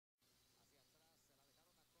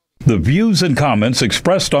The views and comments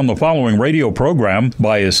expressed on the following radio program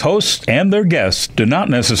by its hosts and their guests do not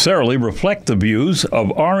necessarily reflect the views of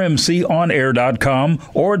rmconair.com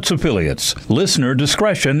or its affiliates. Listener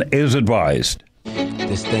discretion is advised.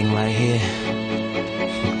 This thing right here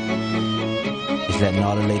is letting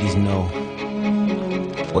all the ladies know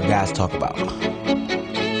what guys talk about.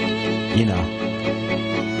 You know,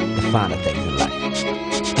 the finer things in life.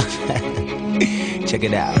 Check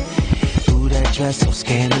it out. Ooh, that dress so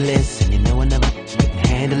scandalous, and you know I never can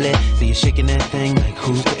handle it. So you're shaking that thing like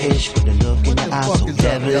who's the ish with the look in your eyes so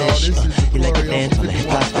devilish. You like to dance on the hip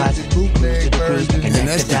hop spots, and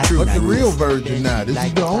that's the truth. What's the real version now? This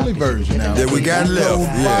is the only version now. That we got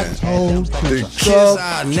left. Yeah. The kiss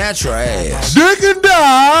our natural ass. Dick and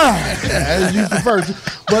die. As used the first.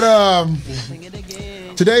 But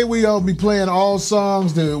today we'll be playing all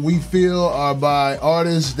songs that we feel are by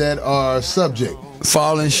artists that are subject.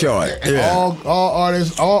 Falling short. Yeah. All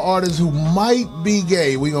artists who might be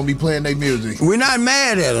gay. We're gonna be playing their music. We're not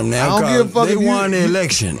mad at them now. I don't give a fuck. They won the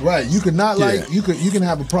election. Right. You could not you can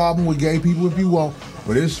have a problem with gay people if you want.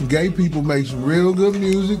 But there's some gay people make some real good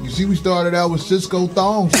music. You see, we started out with Cisco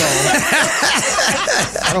Thong song.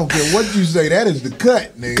 I don't care what you say. That is the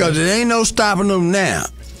cut, nigga. Because there ain't no stopping them now.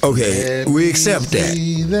 Okay, we accept that.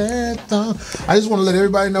 I just want to let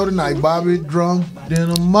everybody know tonight, Bobby drunk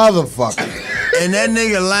than a motherfucker. And that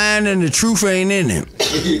nigga lying and the truth ain't in him.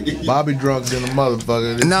 Bobby drunk than a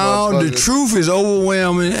motherfucker. No, the truth is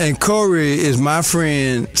overwhelming, and Corey is my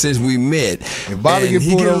friend since we met. If Bobby get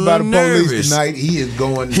pulled over by the police tonight, he is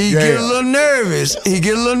going to jail. He get a little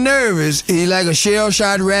nervous. He like a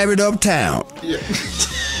shell-shot rabbit uptown. Yeah.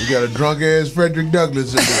 You got a drunk-ass Frederick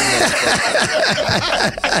Douglass in this motherfucker.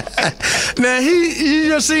 Now, he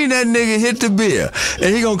just seen that nigga hit the beer,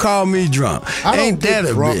 and he gonna call me drunk. Ain't that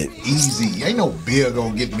a bit? Easy. Ain't no beer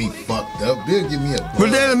gonna get me fucked up. Beer give me a buzz.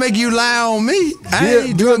 But that'll make you lie on me. I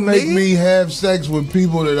ain't beer drunk, make nigga. me have sex with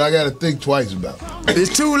people that I gotta think twice about.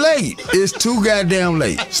 It's too late. It's too goddamn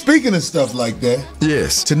late. Speaking of stuff like that,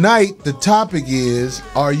 yes. Tonight, the topic is,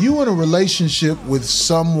 are you in a relationship with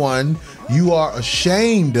someone you are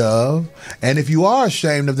ashamed of? And if you are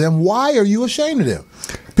ashamed of them, why are you ashamed of them?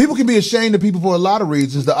 People can be ashamed of people for a lot of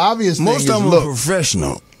reasons. The obvious thing is looks. Most of them are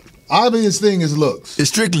professional. Obvious thing is looks. It's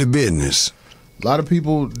strictly business. A lot of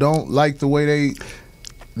people don't like the way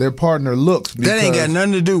their partner looks. That ain't got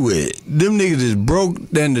nothing to do with it. Them niggas is broke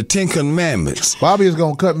than the 10 Commandments. Bobby is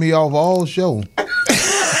gonna cut me off all show.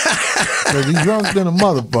 Cause he's drunk than a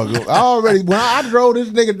motherfucker. When I drove this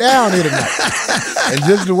nigga down here tonight, and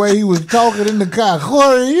just the way he was talking in the car,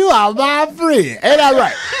 Corey, you are my friend. Ain't that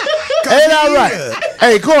right? Ain't that right?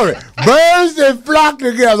 Hey, Corey, birds that flock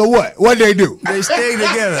together, what they do? They stay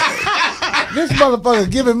together. This motherfucker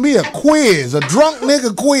giving me a quiz, a drunk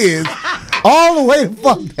nigga quiz, all the way the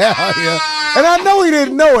fuck down here. And I know he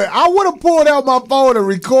didn't know it. I would have pulled out my phone and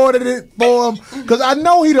recorded it for him, because I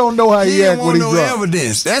know he don't know how he act when he's drunk. He don't want no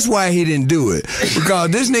evidence. That's why he didn't do it. Because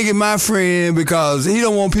this nigga my friend, because he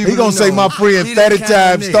don't want people to know. He gonna say my friend 30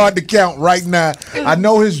 times, start the count right now. I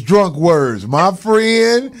know his drunk words. My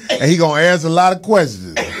friend, and he gonna ask a lot of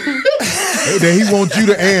questions. That he wants you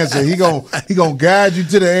to answer. He gonna guide you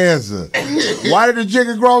to the answer. Why did the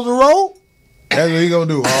chicken cross the road? That's what he gonna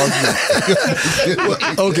do.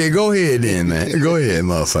 Okay, go ahead then, man. Go ahead,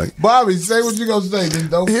 motherfucker. Bobby, say what you gonna say.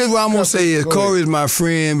 Here's what I'm gonna say is Corey's my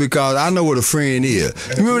friend because I know what a friend is.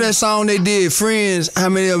 Remember that song they did, Friends? How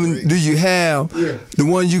many of them do you have? Yeah. The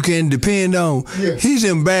ones you can depend on? Yeah. He's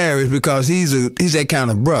embarrassed because he's that kind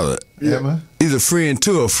of brother. Yeah, man. He's a friend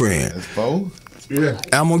to a friend. That's both. Yeah.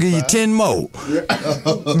 I'm gonna give you 10 more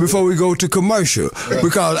before we go to commercial,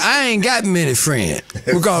 because I ain't got many friends.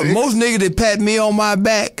 Because most niggas that pat me on my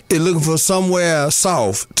back is looking for somewhere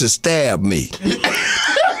soft to stab me.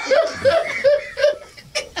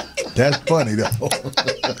 That's funny though.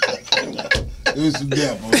 It was some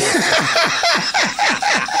devil.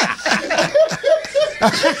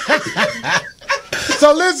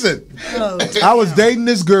 So listen, I was dating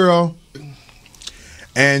this girl.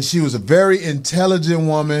 And she was a very intelligent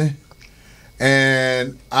woman,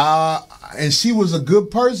 and she was a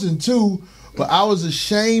good person too, but I was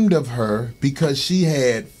ashamed of her because she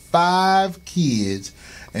had 5 kids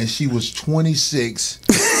and she was 26.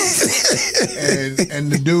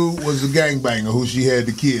 and the dude was a gangbanger who she had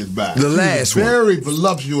the kids by. The last one. Very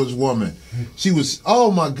voluptuous woman. She was, oh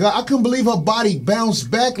my God, I couldn't believe her body bounced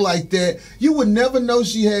back like that. You would never know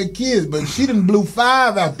she had kids, but she done blew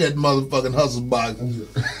 5 out that motherfucking hustle box. And,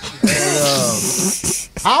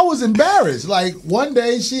 I was embarrassed. Like one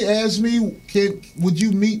day she asked me, would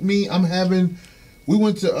you meet me? We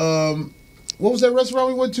went to what was that restaurant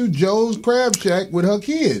we went to? Joe's Crab Shack with her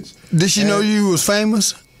kids. Did she know you was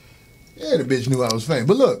famous? Yeah, the bitch knew I was famous.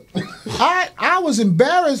 But look, I was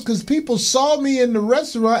embarrassed because people saw me in the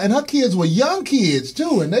restaurant, and her kids were young kids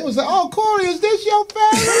too, and they was like, "Oh, Corey, is this your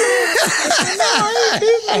family?" No,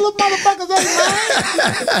 these little motherfuckers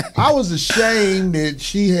ain't mine. I was ashamed that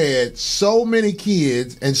she had so many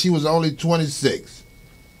kids, and she was only 26.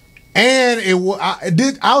 And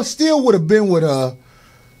I still would have been with her.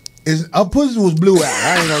 Her pussy was blue out.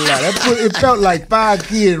 I ain't gonna lie. It felt like 5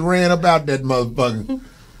 kids ran up out that motherfucker.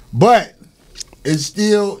 But it's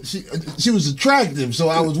still she was attractive, so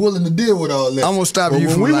I was willing to deal with all that. I'm gonna stop you when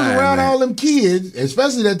from we lying, was around man. all them kids,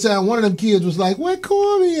 especially that time, one of them kids was like, "Where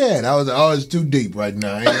Corey at?" I was like, "Oh, it's too deep right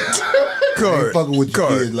now. I ain't fucking with your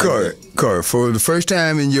kids like that." Corey, for the first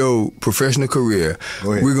time in your professional career,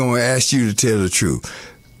 we're gonna ask you to tell the truth.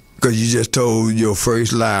 Because you just told your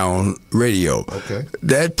first lie on radio. Okay.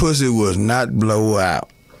 That pussy was not blow out.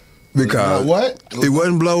 Because what? It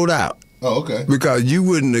wasn't blowed out. Oh, okay. Because you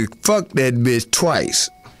wouldn't have fucked that bitch twice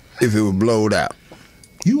if it was blowed out.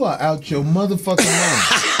 You are out your motherfucking mind.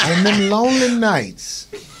 On them lonely nights,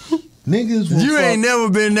 niggas will You fuck. ain't never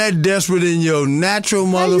been that desperate in your natural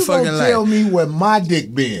How you motherfucking gonna life. tell me where my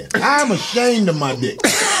dick been? I'm ashamed of my dick.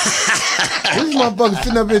 This motherfucker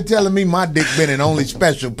sitting up here telling me my dick been in only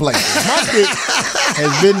special places. My dick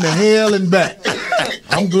has been to hell and back.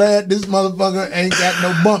 I'm glad this motherfucker ain't got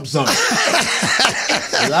no bumps on it.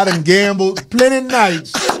 'Cause I done gambled plenty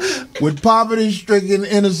nights with poverty-stricken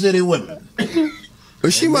inner-city women.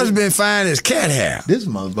 But she must have been fine as cat hair. This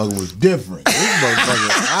motherfucker was different. This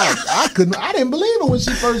motherfucker, I didn't believe her when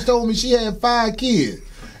she first told me she had 5 kids.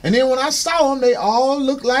 And then when I saw them, they all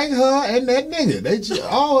looked like her and that nigga.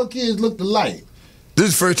 All her kids looked alike. This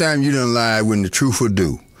is the first time you done lied when the truth would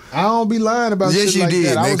do. I don't be lying about Yes, shit you like did,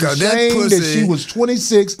 that. man, I was 'cause that ashamed that pussy- she was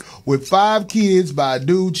 26 with 5 kids by a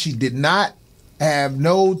dude she did not have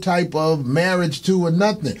no type of marriage to or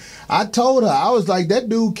nothing. I told her, I was like, that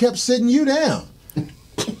dude kept sitting you down.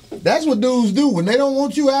 That's what dudes do. When they don't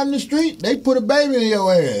want you out in the street, they put a baby in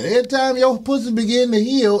your ass. Every time your pussy begin to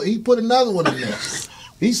heal, he put another one in there.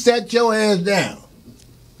 He sat your ass down.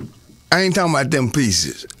 I ain't talking about them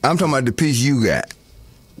pieces. I'm talking about the piece you got.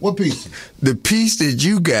 What piece? The piece that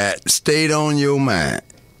you got stayed on your mind.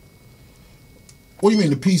 What do you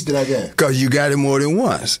mean the piece that I got? Because you got it more than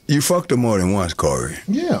once. You fucked her more than once, Corey.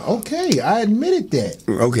 Yeah, okay. I admitted that.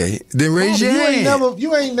 Okay. Then raise your hand.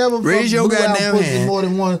 You ain't never Raise your blew out goddamn pussy hand. more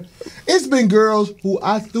than one. It's been girls who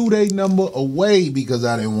I threw their number away because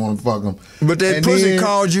I didn't want to fuck them. But that pussy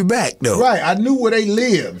called you back, though. Right, I knew where they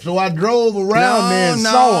lived, so I drove around there and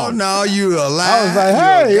saw them. No, you a lie. I was like,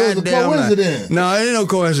 hey, it was a coincidence. No, it ain't no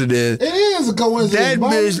coincidence. It is a coincidence, That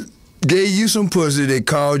Bobby. bitch gave you some pussy that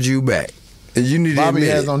called you back. And you need to Bobby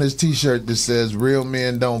admit has it. on his T-shirt that says "Real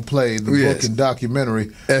Men Don't Play," the book and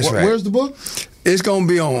documentary. That's right. Where's the book? It's gonna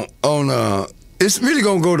be on. It's really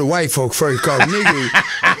gonna go to white folk first, cause niggas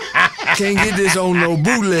can't get this on no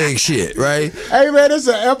bootleg shit, right? Hey man, this is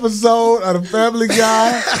an episode of the Family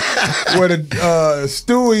Guy where the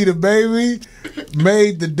Stewie, the baby,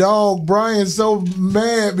 made the dog Brian so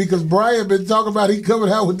mad because Brian been talking about he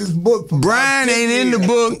coming out with this book. Brian ain't in the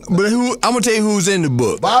book, but I'm gonna tell you who's in the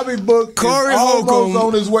book. Bobby book Corey is almost Holcomb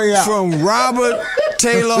on his way out. from Robert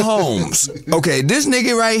Taylor Holmes. Okay, this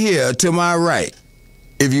nigga right here to my right.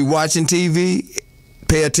 If you watching TV,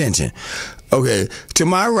 pay attention. Okay, to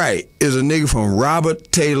my right is a nigga from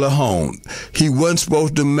Robert Taylor Holmes. He wasn't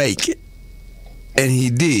supposed to make it, and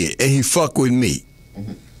he did, and he fucked with me.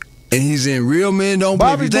 And he's in Real Men Don't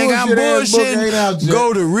Play. If you think I'm bullshitting,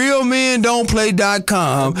 go to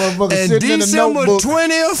realmendon'tplay.com. And December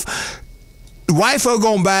 20th, wife are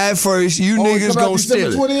gonna buy it first. You niggas gonna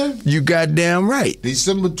steal it. You goddamn right.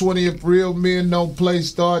 December 20th, Real Men Don't Play.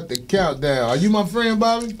 Start the countdown. Are you my friend,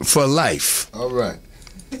 Bobby? For life. All right.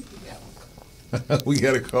 We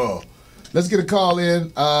got a call. Let's get a call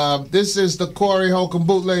in. This is the Corey Holcomb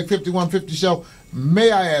Bootleg 5150 show. May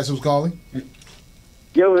I ask who's calling?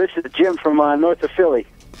 Yo, this is Jim from north of Philly.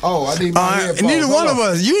 Oh, I need my headphones. Neither one of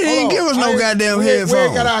us. You didn't give us no goddamn headphones. We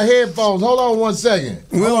ain't got our headphones. Hold on one second.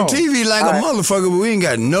 We're on TV like a motherfucker, but we ain't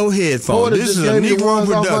got no headphones. This is a Negro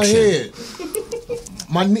production.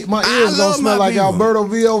 My ears don't smell like Alberto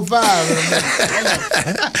VO5.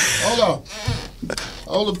 Hold on.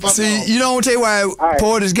 Hold the fuck See, on. you know what I'm tell you why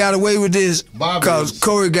Portis got away with this? Because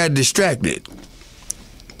Corey got distracted.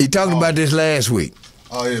 He talked about this last week.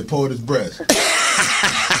 Oh, yeah, Portis' breast.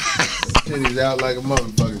 Titties out like a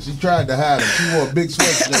motherfucker. She tried to hide him. She wore a big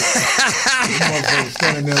sweatshirt. This motherfucker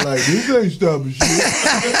standing there like, this ain't stopping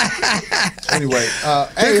shit. Anyway,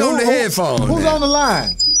 Here come the headphones. Who's on the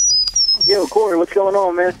line? Yo, Corey, what's going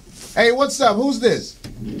on, man? Hey, what's up? Who's this?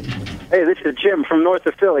 Hey, this is Jim from north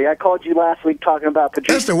of Philly. I called you last week talking about Patrice.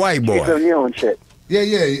 That's the white boy. O'Neal and shit. Yeah.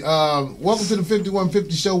 Welcome to the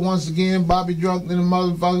 5150 show once again. Bobby Drunk and the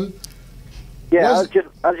motherfucker. Yeah,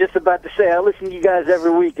 I was just about to say I listen to you guys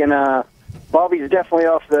every week, and Bobby's definitely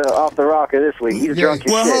off the rocker this week. He's drunk as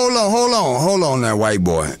shit. Well, hold on, that white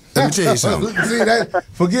boy. Let me tell you something. See that?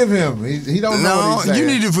 Forgive him. He don't know what he's saying. You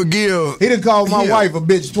need to forgive. He done called my wife a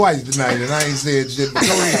bitch twice tonight, and I ain't said shit. But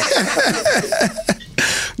go ahead.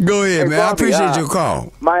 Go ahead, man. Bobby, I appreciate your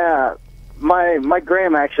call. My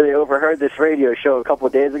gram actually overheard this radio show a couple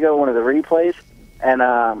of days ago, one of the replays. And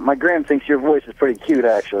my gram thinks your voice is pretty cute,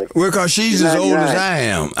 actually. Well, because she's as old as I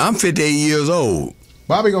am. I'm 58 years old.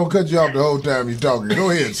 Bobby gonna cut you off the whole time you're talking. Go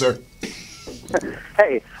ahead, sir.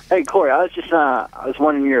 Hey, Corey, I was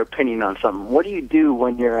wondering your opinion on something. What do you do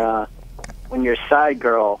when your side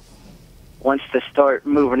girl wants to start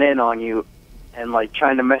moving in on you and like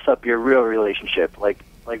trying to mess up your real relationship? Like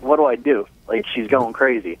what do I do? Like she's going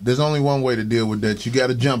crazy. There's only one way to deal with that. You got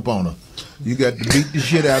to jump on her. You got to beat the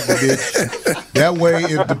shit out the bitch. That way,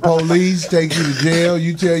 if the police take you to jail,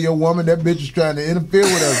 you tell your woman that bitch was trying to interfere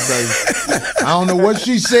with us, baby. I don't know what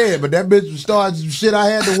she said, but that bitch was starting some shit. I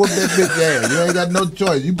had to whoop that bitch ass. You ain't got no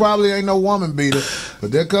choice. You probably ain't no woman beater,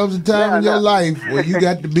 but there comes a time in your life where you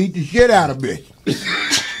got to beat the shit out of bitch.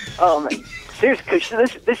 Oh, man. Seriously,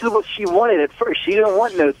 because this is what she wanted at first. She didn't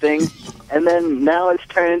want no thing, and then now it's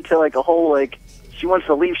turned into like a whole, like, she wants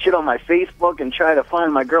to leave shit on my Facebook and try to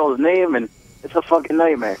find my girl's name, and it's a fucking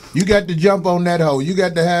nightmare. You got to jump on that hoe. You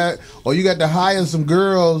got to hire some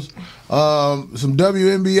girls, some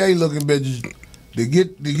WNBA looking bitches to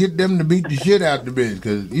get them to beat the shit out the bitch.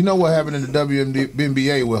 Because you know what happened in the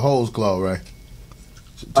WNBA with Holcomb, right?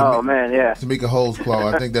 Man, yeah. Tamika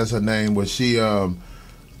Holcomb, I think that's her name. Where she beat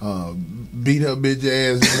her bitch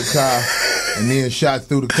ass in the car and then shot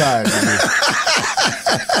through the car.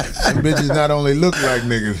 Them bitches not only look like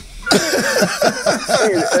niggas.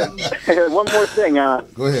 Hey, one more thing.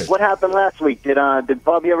 Go ahead. What happened last week? Did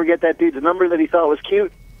Bobby ever get that dude's number that he thought was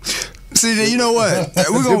cute? See, you know what?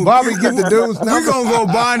 We're gonna Bobby get the dude's number. We're gonna go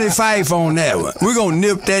Barney Fife on that one. We're gonna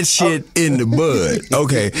nip that shit in the bud,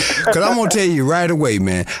 okay? Because I'm gonna tell you right away,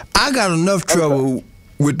 man. I got enough trouble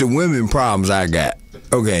with the women problems I got,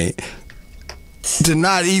 okay, to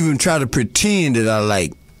not even try to pretend that I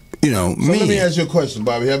like. So let me ask you a question,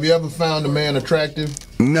 Bobby. Have you ever found a man attractive?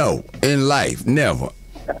 No, in life, never.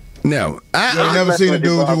 I ain't never seen a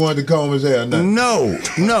dude you wanted to comb his hair. No,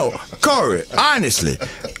 Corey. Honestly,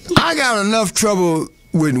 I got enough trouble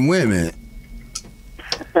with women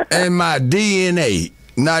and my DNA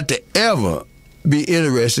not to ever be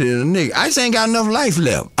interested in a nigga. I just ain't got enough life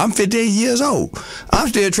left. I'm 58 years old. I'm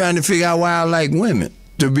still trying to figure out why I like women.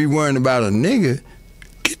 To be worrying about a nigga,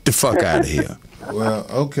 get the fuck out of here. Well,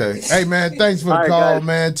 okay. Hey, man, thanks for the call, guys.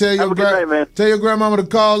 Man. Tell your grandmama to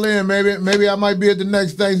call in. Maybe I might be at the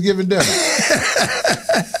next Thanksgiving dinner.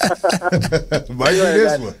 Might be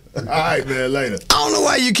this one. All right, man, later. I don't know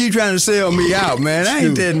why you keep trying to sell me out, man. I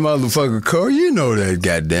ain't that motherfucker, Corey. You know that,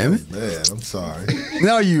 goddammit. Man, I'm sorry.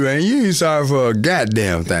 No, you ain't. You ain't sorry for a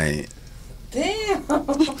goddamn thing. Damn. Now,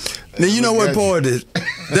 you know what, Portis?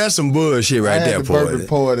 That's some bullshit right there,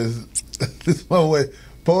 Portis. This one way.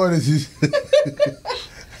 Portis,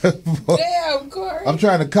 damn, Corey. I'm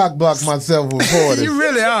trying to cock block myself with Portis. You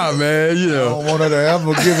really are, man. I don't want her to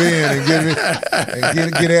ever give in and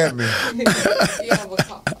get at me.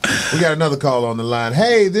 We got another call on the line.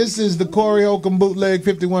 Hey, this is the Corey Holcomb Bootleg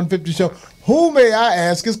 5150 show. Who may I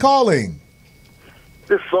ask is calling?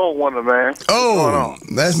 This Soul Wonder, man. Oh,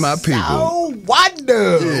 that's my people. Soul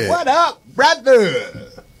Wonder. Yeah. What up, brother?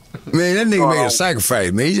 Man, that nigga made a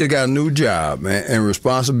sacrifice, man. He just got a new job, man, and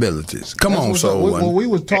responsibilities. Come on, Soul Wonder. When we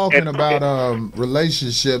was talking about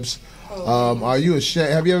relationships, are you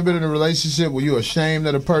ashamed? Have you ever been in a relationship where you're ashamed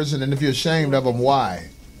of a person, and if you're ashamed of them, why?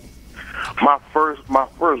 My first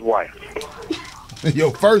wife.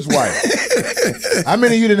 Your first wife? How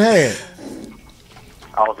many you done had?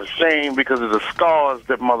 I was ashamed because of the scars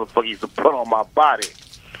that motherfucker used to put on my body.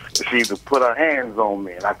 She used to put her hands on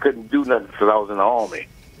me, and I couldn't do nothing because I was in the army.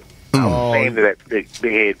 I was ashamed of that big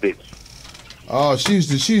head bitch. Oh, she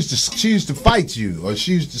used to fight you, or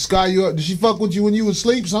she used to scar you up. Did she fuck with you when you was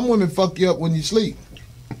asleep? Some women fuck you up when you sleep.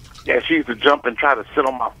 Yeah, she used to jump and try to sit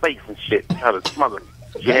on my face and shit, try to smother me.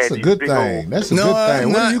 That's a good thing. That's a good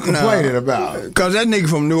thing. What are you complaining about? Because that nigga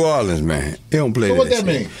from New Orleans, man, he don't play that shit. What that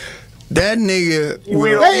mean? That nigga,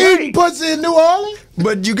 they eating pussy in New Orleans?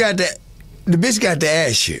 But you got the bitch got the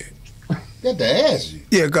ass shit. Got the ass shit?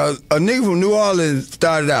 Yeah, because a nigga from New Orleans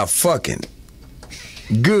started out fucking.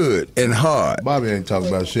 good and hard. Bobby ain't talking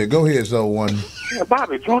about shit. Go ahead, Soul Wonder. Yeah,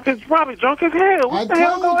 Bobby drunk as hell. What the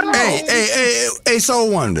hell going on? Hey,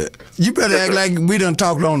 Soul Wonder, you better act like we done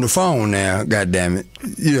talked on the phone now, goddammit.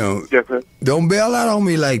 You know, Yes, sir. don't bail out on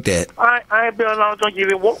me like that. I ain't been on drunk. You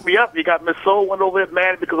didn't woke me up. You got Miss Soul Wonder over there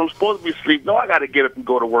mad because I'm supposed to be asleep. No, I got to get up and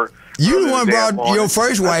go to work. You the one brought your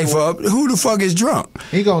first wife up. Who the fuck is drunk?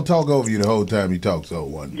 He gonna talk over you the whole time he talks, Soul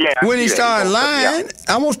Wonder. Yeah. When he started lying,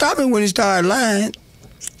 I won't stop him when he started lying.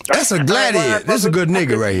 That's a gladiator. That's a good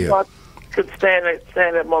nigga right here. I couldn't stand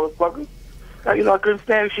that motherfucker. I couldn't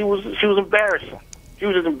stand it. She was embarrassing. She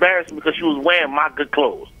was just embarrassing because she was wearing my good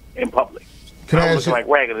clothes in public. Can I I was ask looking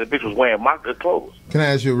you, like ragged, and the bitch was wearing my good clothes. Can I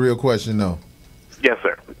ask you a real question though? Yes,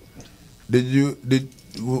 sir.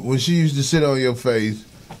 When she used to sit on your face,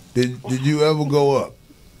 did you ever go up?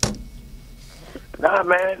 Nah,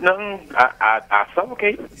 man, nothing. I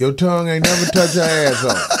suffocate. Your tongue ain't never touched her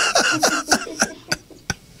asshole.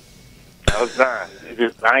 I was not.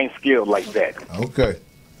 I ain't skilled like that. Okay,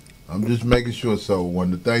 I'm just making sure. So,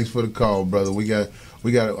 Wonder, thanks for the call, brother. We got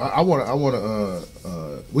another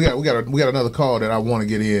call that I want to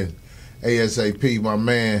get in ASAP. My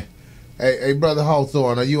man, hey, brother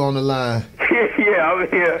Hawthorne, are you on the line? Yeah, I'm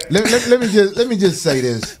here. Let me just say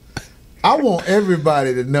this. I want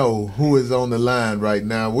everybody to know who is on the line right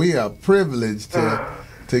now. We are privileged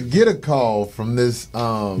to get a call from this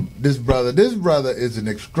brother. This brother is an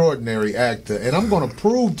extraordinary actor, and I'm going to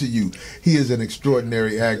prove to you he is an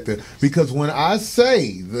extraordinary actor because when I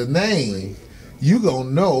say the name, you going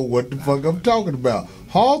to know what the fuck I'm talking about.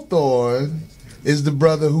 Hawthorne is the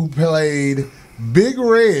brother who played Big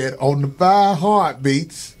Red on the 5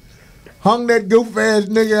 Heartbeats, hung that goof-ass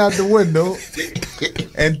nigga out the window,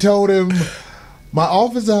 and told him, my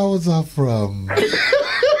office hours are from 9...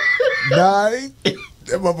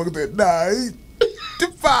 That motherfucker said 9 to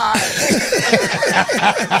 5.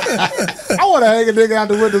 I want to hang a nigga out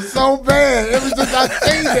the window so bad ever since I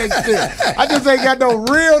seen that shit. I just ain't got no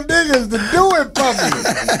real niggas to do it for me.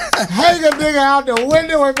 Hang a nigga out the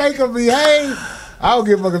window and make him behave. I don't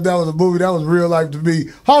give a fuck if that was a movie. That was real life to me.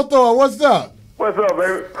 Hawthorne, what's up? What's up,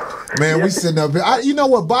 baby? Man, we sitting up here. You know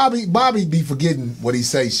what, Bobby be forgetting when he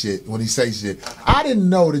say shit. I didn't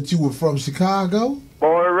know that you were from Chicago.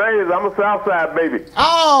 Born and raised, I'm a Southside baby.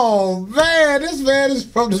 Oh, man, this man is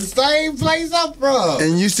from the same place I'm from.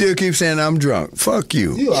 And you still keep saying I'm drunk. Fuck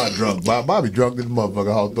you. You are drunk, Bob. Bobby drunk this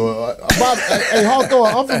motherfucker, Hawthorne. Hey,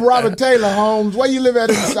 Hawthorne, I'm from Robert Taylor Homes. Where you live at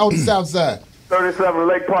on the south side? 37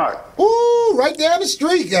 Lake Park. Ooh, right down the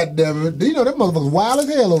street, goddammit. You know, that motherfucker's wild as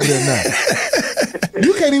hell over there now.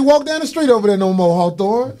 You can't even walk down the street over there no more,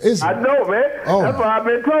 Hawthorne. I know, man. Oh. That's what I've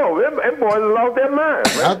been told. Them boys have lost their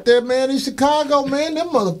minds, man. Out there, man, in Chicago, man, them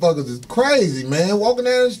motherfuckers is crazy, man. Walking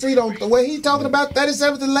down the street on the way he talking about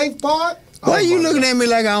 37th and Lake Park. Why are you looking at me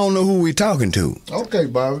like I don't know who we talking to? Okay,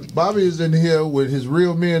 Bobby. Bobby is in here with his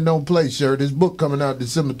Real Men Don't Play shirt. His book coming out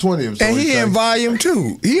December 20th. So and he in volume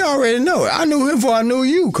 2. He already know it. I knew him before I knew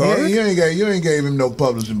you, Carter. Yeah, you ain't gave him no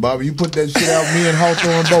publishing, Bobby. You put that shit out, me and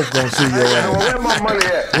Hawthorne both gonna see your ass. Where my money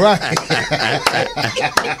at? Right.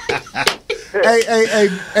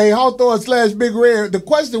 Hey, Hawthorne / Big Red. The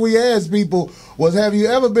question we asked people was, have you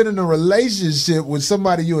ever been in a relationship with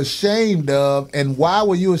somebody you're ashamed of, and why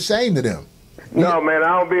were you ashamed of them? No, man,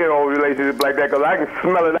 I don't be in no relationship like that because I can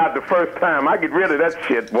smell it out the first time. I get rid of that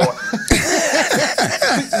shit, boy.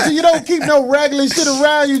 So you don't keep no regular shit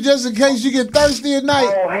around you just in case you get thirsty at night?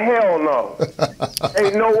 Oh, hell no.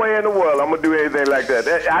 Ain't no way in the world I'm going to do anything like that.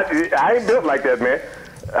 I ain't built like that, man.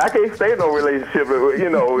 I can't stay in no relationship. You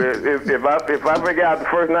know, if I figure out the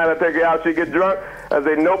first night I take her out, she get drunk, I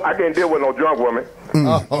say, nope, I can't deal with no drunk woman.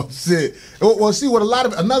 Oh, shit. Well, see,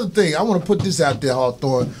 another thing, I want to put this out there,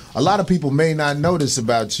 Hawthorne. A lot of people may not know this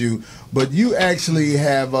about you, but you actually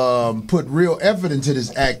have put real effort into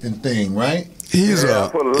this acting thing, right? He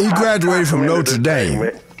graduated from Notre Dame.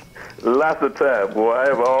 Lots of time, boy. I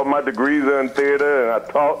have all my degrees in theater, and I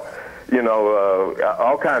taught. You know,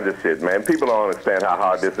 all kinds of shit, man. People don't understand how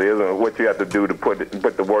hard this is and what you have to do to put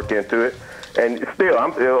the work into it. And still,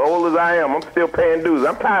 I'm as old as I am. I'm still paying dues.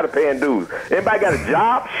 I'm tired of paying dues. Anybody got a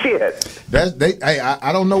job? Shit.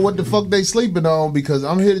 I don't know what the fuck they sleeping on because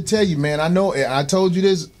I'm here to tell you, man. I know. I told you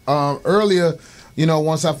this earlier. You know,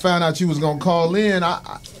 once I found out you was gonna call in,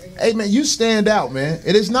 hey man, you stand out, man.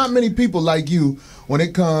 It is not many people like you when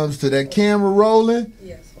it comes to that camera rolling.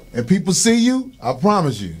 Yes. and people see you, I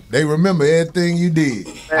promise you, they remember everything you did.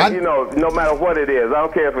 And, you know, no matter what it is, I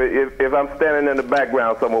don't care if I'm standing in the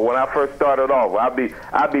background somewhere. When I first started off, I'd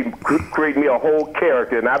be creating me a whole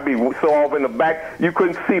character, and I'd be so off in the back you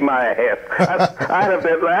couldn't see my ass. I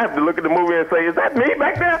have to look at the movie and say, "Is that me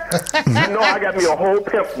back there?" You know, I got me a whole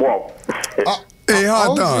pimp walk. Hey,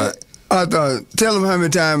 Hawthorne, tell them how many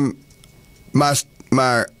times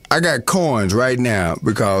I got coins right now,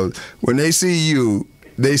 because when they see you,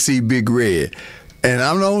 they see Big Red. And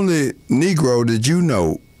I'm the only Negro that you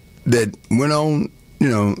know that went on,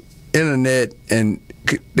 internet and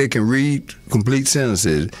they can read complete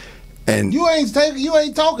sentences. And you ain't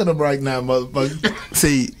talking them right now, motherfucker.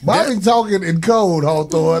 See, Bobby talking in code,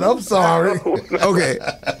 Hawthorne. I'm sorry. Okay.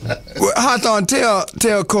 Well, Hawthorne,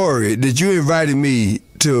 tell Corey that you invited me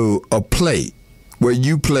to a play where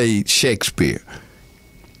you played Shakespeare.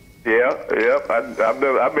 Yeah.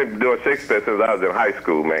 I've been doing Shakespeare since I was in high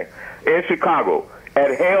school, man. In Chicago,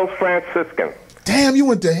 at Hales Franciscan. Damn, you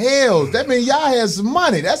went to Hales. That means y'all had some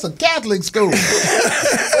money. That's a Catholic school.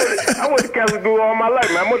 I went to Catholic school all my life,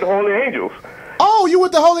 man. I went to Holy Angels. Oh, you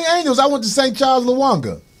went to Holy Angels. I went to St. Charles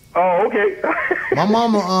Lawanga. Oh, okay. My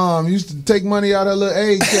mama used to take money out of her little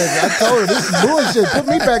aid check. I told her, this is bullshit. Put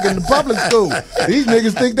me back in the public school. These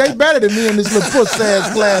niggas think they better than me in this little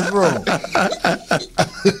puss-ass classroom.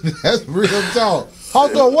 That's real talk.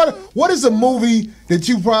 Hawthorne, what is a movie that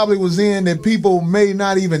you probably was in that people may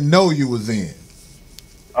not even know you was in?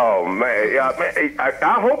 Oh, man.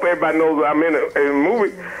 I hope everybody knows I'm in a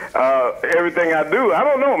movie. Everything I do. I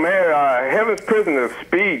don't know, man. Heaven's Prisoners,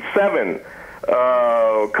 Speed 7,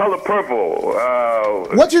 Color Purple.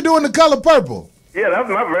 What you do in The Color Purple? Yeah, that was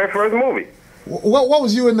my very first movie. What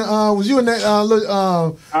was you in the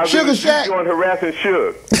Sugar Shack? I was doing Harassing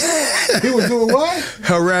Suge. He was doing what?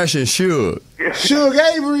 Harassing Suge. Suge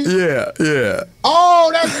Avery? Yeah.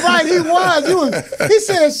 Oh, that's right. He was. He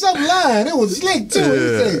said some line. It was slick too.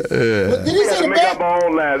 Yeah. Did he say the make up our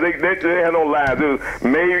own lines? They had no lines. It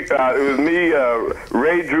was me,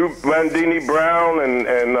 Ray Drew Bandini Brown, and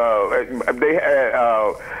they had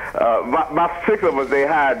about 6 of us. They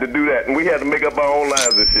hired to do that, and we had to make up our own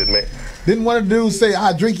lines and shit, man. Didn't one of the dudes say,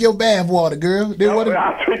 "I drink your bath water, girl"?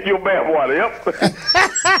 I drink your bath water. Yep.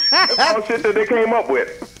 That's all shit that they came up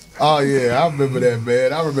with. Oh yeah, I remember that,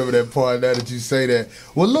 man. I remember that part now that you say that.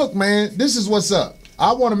 Well, look, man, this is what's up.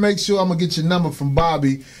 I want to make sure I'm gonna get your number from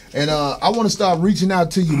Bobby, and I want to start reaching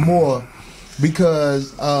out to you more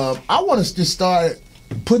because I want to just start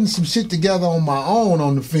putting some shit together on my own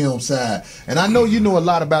on the film side. And I know you know a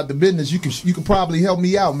lot about the business. You can probably help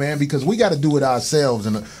me out, man, because we got to do it ourselves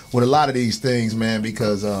and with a lot of these things, man,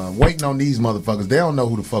 because waiting on these motherfuckers, they don't know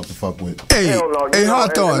who the fuck to fuck with. Hey,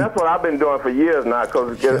 Hawthorne. And that's what I've been doing for years now,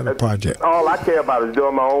 because all I care about is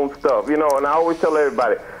doing my own stuff, and I always tell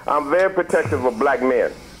everybody, I'm very protective of black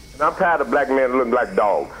men. And I'm tired of black men looking like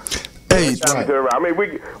dogs. Hey, I mean,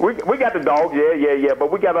 we got the dog, yeah,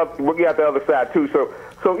 but we got the other side too. So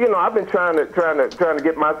I've been trying to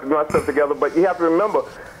get my stuff together. But you have to remember,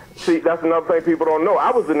 see, that's another thing people don't know.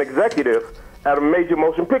 I was an executive at a major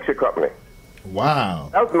motion picture company. Wow.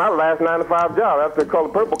 That was my last 9-to-5 job. After Color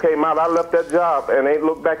Purple came out, I left that job and ain't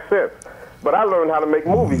looked back since. But I learned how to make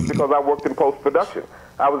movies because I worked in post-production.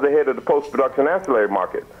 I was the head of the post-production ancillary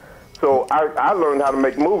market. So I learned how to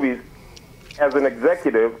make movies as an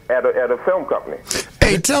executive at a film company.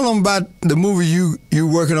 Hey, tell them about the movie you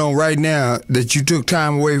working on right now that you took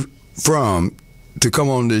time away from to come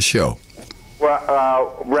on this show.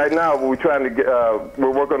 Well, right now we're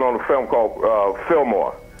working on a film called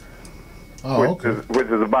Fillmore, which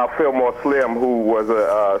is about Fillmore Slim, who was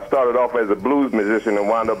started off as a blues musician and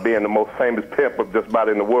wound up being the most famous pimp of just about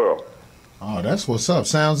in the world. Oh, that's what's up.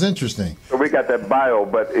 Sounds interesting. So we got that bio,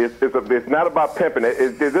 but it's not about pimping.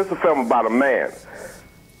 It's just a film about a man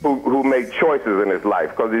who made choices in his life.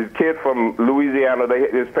 Because his kid from Louisiana,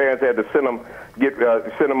 his parents had to send him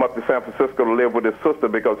up to San Francisco to live with his sister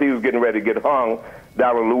because he was getting ready to get hung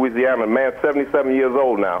down in Louisiana. Man, 77 years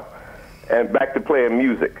old now, and back to playing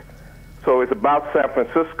music. So it's about San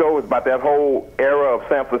Francisco. It's about that whole era of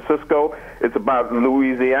San Francisco. It's about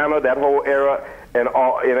Louisiana, that whole era, and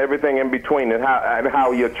everything in between, and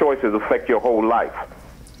how your choices affect your whole life.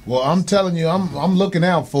 Well, I'm telling you, I'm looking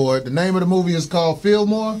out for it. The name of the movie is called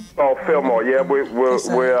Fillmore? Oh, Fillmore, yeah. We're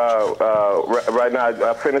right now,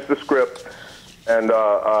 I finished the script, and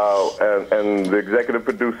the executive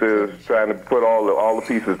producer is trying to put all the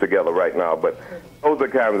pieces together right now. But those are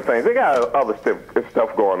the kinds of things. They got other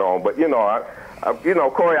stuff going on. But,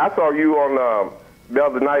 Corey, I saw you on the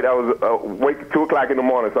other night. I was awake at 2 o'clock in the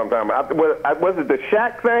morning sometime. Was it the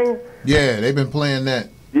Shack thing? Yeah, they've been playing that.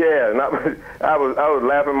 Yeah, and I was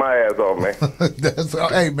laughing my ass off, man.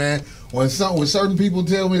 Hey, man, when certain people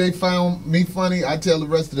tell me they found me funny, I tell the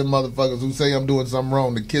rest of them motherfuckers who say I'm doing something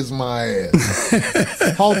wrong to kiss my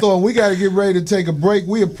ass. Hawthorne, we got to get ready to take a break.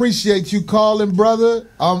 We appreciate you calling, brother.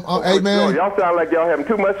 Hey, man. Y'all sound like y'all having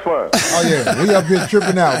too much fun. Oh, yeah. We up here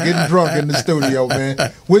tripping out, getting drunk in the studio, man.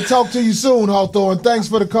 We'll talk to you soon, Hawthorne. Thanks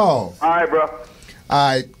for the call. All right, bro. All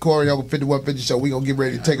right, Corey on 5150 Show. We're going to get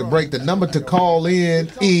ready to take a break. The number to call in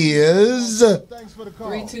is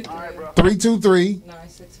 323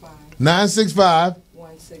 965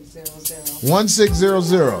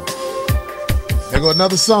 1600. There go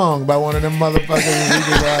another song by one of them motherfuckers.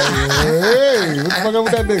 Hey, what the fuck up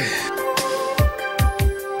with that nigga?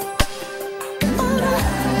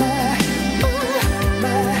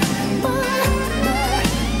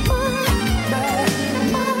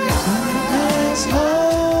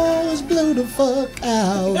 The fuck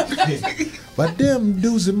out. But them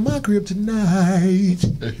dudes in my crib tonight.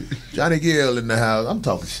 Johnny Gill in the house. I'm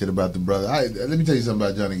talking shit about the brother. Let me tell you something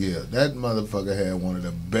about Johnny Gill. That motherfucker had one of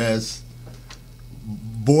the best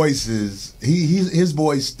voices. His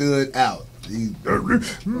voice stood out.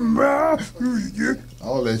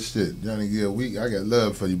 All that shit. Johnny Gill, I got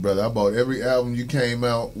love for you, brother. I bought every album you came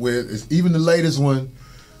out with. Even the latest one.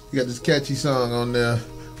 You got this catchy song on there.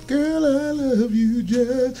 Girl, I love you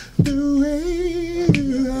just the way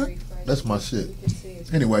you are. That's my shit.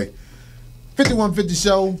 Anyway, 5150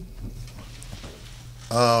 Show.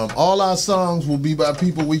 All our songs will be by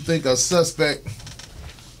people we think are suspect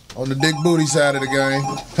on the dick booty side of the game.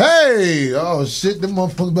 Hey! Oh, shit, them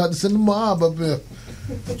motherfuckers about to send the mob up here.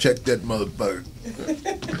 Check that motherfucker.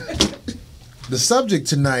 The subject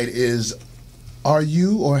tonight is, are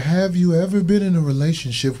you or have you ever been in a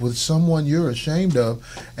relationship with someone you're ashamed of,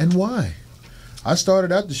 and why? I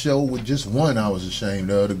started out the show with just one I was ashamed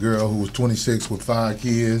of, the girl who was 26 with 5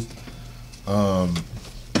 kids. Her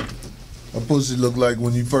pussy looked like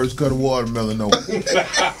when you first cut a watermelon open.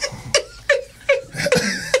 I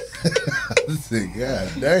said, God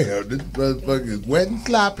damn, this motherfucker is wet and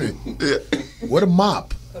sloppy. What a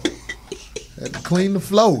mop. Had to clean the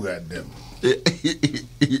floor, goddamn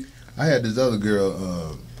it. I had this other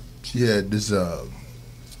girl, she had this, I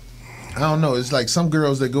don't know, it's like some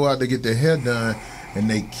girls that go out to get their hair done and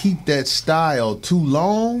they keep that style too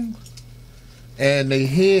long and they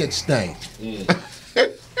head stank.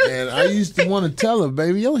 And I used to want to tell her,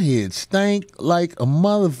 baby, your head stank like a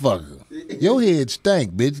motherfucker. Your head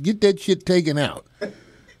stank, bitch. Get that shit taken out.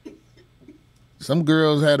 Some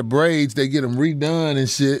girls had the braids, they get them redone and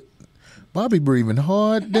shit. Bobby breathing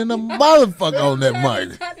hard than a motherfucker on that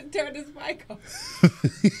mic. Got to turn this mic off.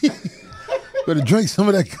 Better drink some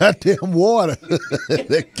of that goddamn water.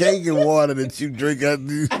 That Kangen water that you drink out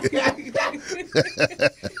there.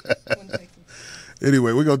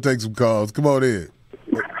 Anyway, we're going to take some calls. Come on in.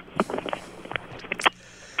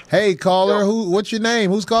 Hey, caller. What's your name?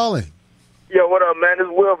 Who's calling? Yo, what up, man? This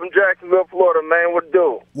is Will from Jacksonville, Florida, man. What it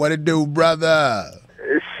do? What it do, brother?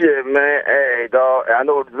 Shit, man. Hey, dog. I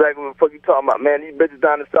know exactly what the fuck you talking about, man. These bitches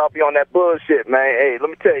down in the South be on that bullshit, man. Hey, let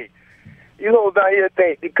me tell you. You hoes down here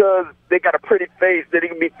think because they got a pretty face that they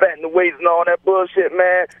can be fat in the waist and all that bullshit,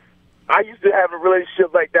 man. I used to have a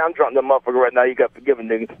relationship like that. I'm drunk that motherfucker right now. You got to forgive a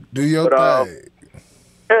nigga. Do your thing.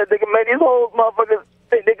 Yeah, man, these hoes motherfuckers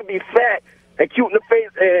think they can be fat and cute in the face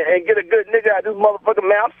and get a good nigga out of this motherfucker,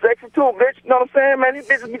 man. I'm sexy too, bitch. You know what I'm saying, man? These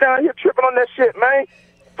bitches be down here tripping on that shit, man.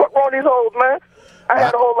 Fuck wrong with these hoes, man. I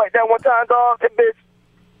had a hoe like that one time, dog. That bitch,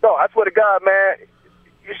 no, I swear to God, man.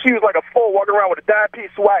 She was like a fool walking around with a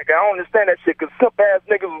dime-piece swag. I don't understand that shit because simp-ass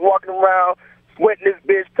niggas was walking around, sweating this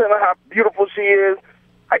bitch, telling her how beautiful she is.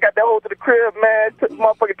 I got that hoe to the crib, man. Took the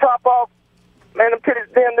motherfucking top off. Man, them titties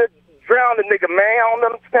damn near drowned the nigga, man. I don't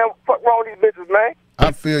understand what the fuck wrong with these bitches, man.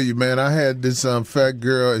 I feel you, man. I had this fat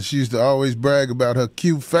girl, and she used to always brag about her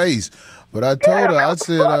cute face. But I told her, I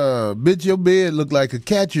said, bitch, your bed looked like a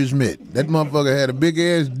catcher's mitt. That motherfucker had a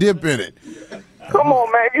big-ass dip in it. Come on,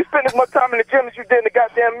 man. You spend as much time in the gym as you did in the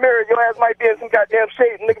goddamn mirror. Your ass might be in some goddamn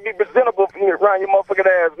shape and nigga be presentable from you around your motherfucking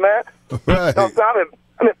ass, man. Right. You know what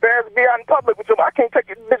I'm embarrassed to be out in public with you. I can't take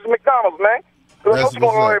you to bitch McDonald's, man. What's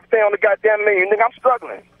going on everything on the goddamn menu? Nigga, I'm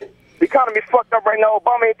struggling. The economy's fucked up right now.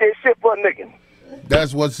 Obama ain't did shit for a nigga.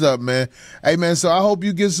 That's what's up, man. Hey, man, so I hope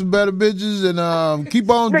you get some better bitches and keep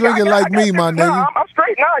on drinking like me, my nigga. I'm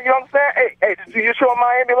straight now, you know what I'm saying? Hey, did you show in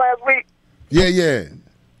Miami last week? Yeah.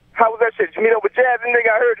 How was that shit? Did you meet up with Jazz and nigga?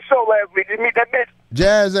 I heard the show last week. Did you meet that bitch?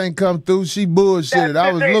 Jazz ain't come through. She bullshitted.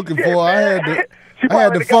 I was looking for her. I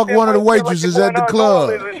had to fuck one of the waitresses at the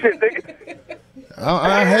club.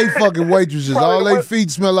 I hate fucking waitresses. All they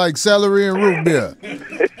feet smell like celery and root beer.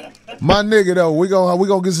 My nigga, though, we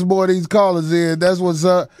gonna get some more of these callers in. That's what's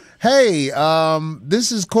up. Hey,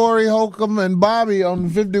 this is Corey, Holcomb, and Bobby on the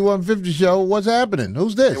 5150 show. What's happening?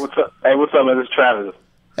 Who's this? Hey, what's up? Hey, what's up, man? This is Travis.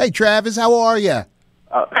 Hey, Travis, how are ya?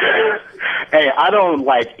 Hey, I don't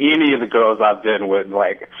like any of the girls I've been with.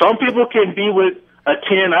 Like, some people can be with a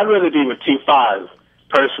 10. I'd rather be with 2 5s,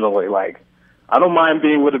 personally. Like, I don't mind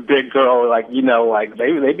being with a big girl. Like, you know, like,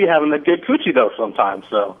 they be having a good coochie, though, sometimes,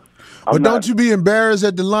 so. But don't you be embarrassed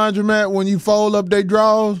at the laundromat when you fold up their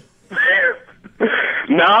drawers?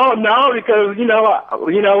 No, because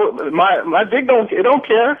my dick don't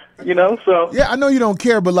care, So yeah, I know you don't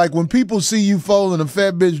care, but like when people see you folding a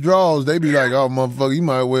fat bitch drawers, they be like, "Oh, motherfucker, you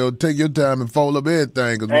might well take your time and fold up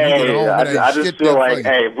everything." Because when you get home, I just feel like,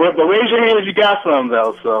 hey, but raise your hand if you got some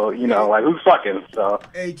though. So like who's fucking? So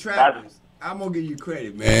hey, Travis, I'm gonna give you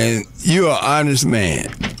credit, man. You're an honest man.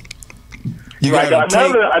 You like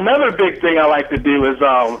another big thing I like to do is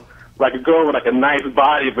like a girl with like a nice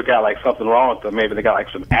body but got like something wrong with them. Maybe they got like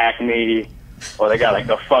some acne or they got like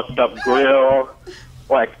a fucked up grill.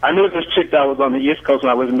 Like I knew this chick that was on the East Coast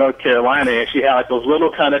when I lived in North Carolina, and she had like those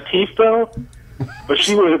little kind of teeth though. But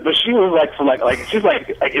she was like from like she's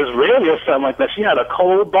like Israeli or something like that. She had a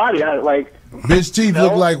cold body. I like bitch teeth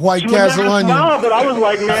look like White Castle onions. But I was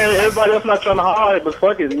like, man, everybody else not trying to hide, but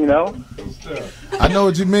fuck it, I know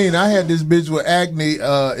what you mean. I had this bitch with acne.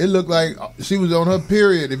 It looked like she was on her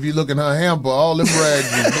period. If you look in her hamper, all them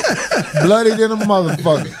rags was bloody than a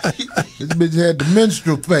motherfucker. This bitch had the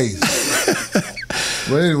menstrual face.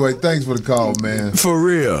 But anyway, thanks for the call, man. For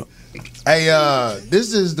real. Hey,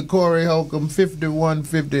 this is the Corey Holcomb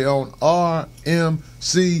 5150 on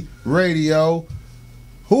RMC Radio.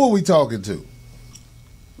 Who are we talking to?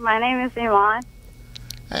 My name is Iman.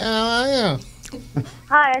 Yeah.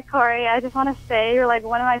 Hi, Corey. I just want to say you're like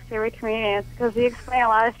one of my favorite comedians because you explain a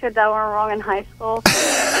lot of shit that went wrong in high school.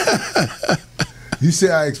 You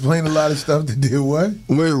said I explained a lot of stuff that did what?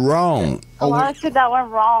 Went wrong. A lot of shit that went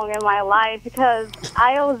wrong in my life because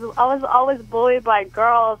I was always bullied by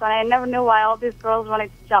girls, and I never knew why all these girls wanted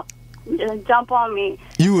to jump on me.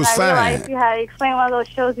 You was fine. I realized you had explained one of those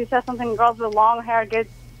shows. You said something: girls with long hair get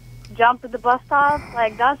jumped at the bus stop.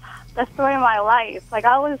 Like that's the story of my life. Like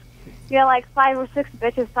you had like 5 or 6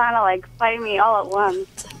 bitches trying to like fight me all at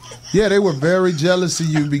once. Yeah, they were very jealous of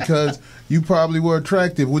you because you probably were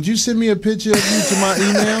attractive. Would you send me a picture of you to my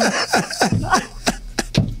email?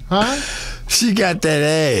 Huh? She got that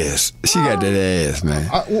ass. She got that ass, man.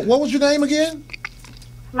 What was your name again?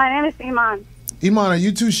 My name is Iman. Iman, are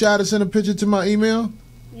you too shy to send a picture to my email?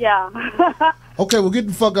 Yeah. Okay, well, get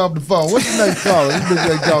the fuck off the phone. What's the next caller? This bitch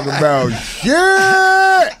ain't talking about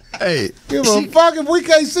shit. Hey, give a fuck if we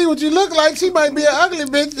can't see what you look like. She might be an ugly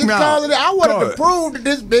bitch. Just call it. I wanted to prove that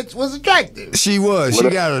this bitch was attractive. She was. She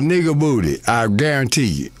got a nigga booty. I guarantee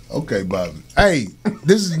you. Okay, Bobby. Hey,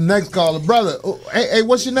 this is the next caller, brother. Hey,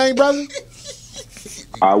 what's your name, brother?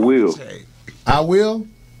 I will. I will.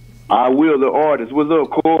 I will, the artist. What's up,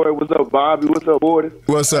 Corey? What's up, Bobby? What's up, artist?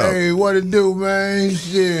 What's up? Hey, what it do, man?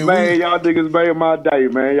 Shit. Man, y'all niggas made my day,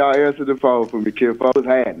 man. Y'all answered the phone for me, kid. What's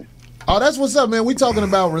happening? Oh, that's what's up, man. We talking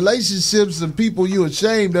about relationships and people you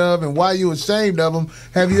ashamed of and why you ashamed of them.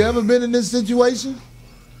 Have you ever been in this situation?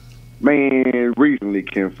 Man, recently,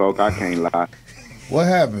 kinfolk, I can't lie. What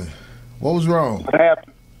happened? What was wrong? What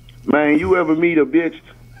happened? Man, you ever meet a bitch,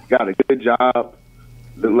 got a good job,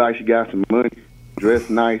 look like she got some money, dressed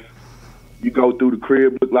nice, you go through the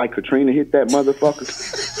crib, look like Katrina hit that motherfucker?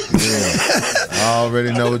 Yeah, I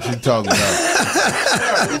already know what you're talking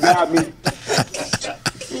about. You got me.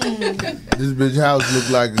 This bitch house look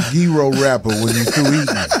like a hero rapper when you through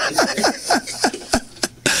eating.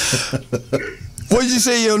 What did you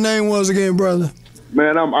say your name was again, brother?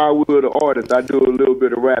 Man, I'm I Will the artist. I do a little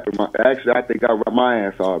bit of rapping. Actually, I think I rap my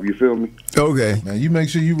ass off. You feel me? Okay. Man, you make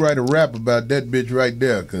sure you write a rap about that bitch right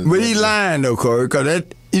there. But he lying though, Corey, because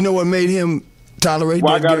that, you know what made him tolerate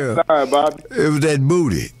that girl? Sorry, Bobby. It was that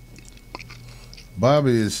booty.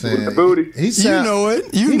 Bobby is saying the booty. You know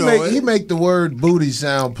it. You know it. He make the word booty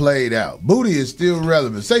sound played out. Booty is still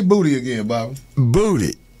relevant. Say booty again, Bobby.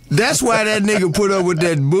 Booty. That's why that nigga put up with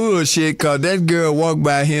that bullshit, because that girl walked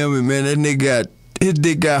by him and, man, that nigga his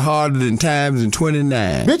dick got harder than times and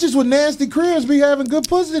 29. Bitches with nasty cribs be having good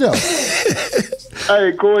pussy, though.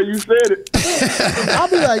 Hey, Corey, you said it. I'll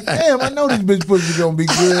be like, damn, I know this bitch pussy gonna be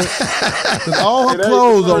good. Because all her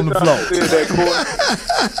clothes on the floor.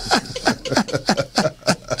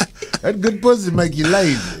 That good pussy make you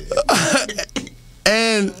lazy.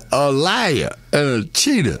 And a liar and a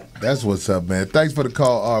cheater. That's what's up, man. Thanks for the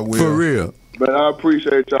call, R. Will. For real. Man, I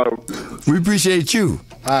appreciate y'all. We appreciate you.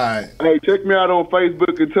 All right. Hey, check me out on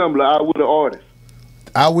Facebook and Tumblr. I Will the artist.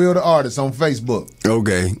 I Will the Artist on Facebook.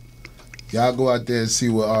 Okay. Y'all go out there and see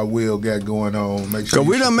what our Will got going on. Make sure. Cause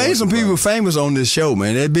we done made some people famous on this show,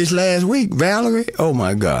 man. That bitch last week, Valerie. Oh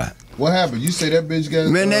my God. What happened? You say that bitch got?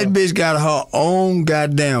 Man, that bitch got her own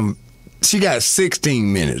goddamn. She got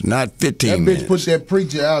 16 minutes, not 15 minutes. That bitch put that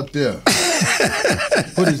preacher out there.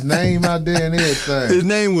 Put his name out there and everything. His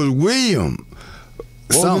name was William.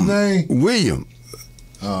 What was his name? William.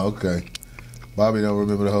 Oh, okay. Bobby don't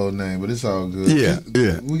remember the whole name, but it's all good. Yeah.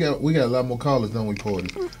 We got a lot more callers, don't we, Porter?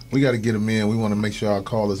 We got to get them in. We want to make sure our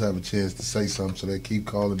callers have a chance to say something, so they keep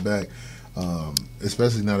calling back.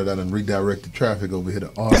 Especially now that I done redirected traffic over here to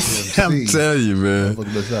RMC. I'm telling you, man.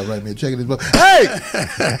 Let's not right here checking this book. Hey,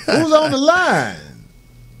 who's on the line?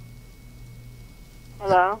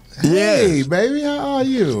 Hello. Hey, baby, how are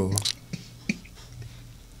you?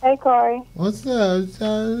 Hey, Corey. What's up?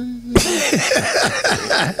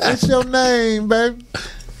 What's your name, baby?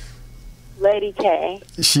 Lady K.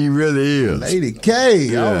 She really is. Lady K.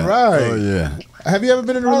 Yeah. All right. Oh yeah. Have you ever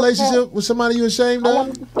been in a relationship with somebody you ashamed I of?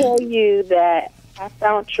 wanted to tell you that I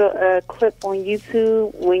found your clip on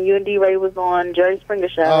YouTube when you and D-Ray was on Jerry Springer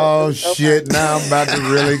show. Oh, shit. Now I'm about to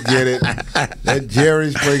really get it. That Jerry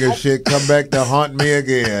Springer shit come back to haunt me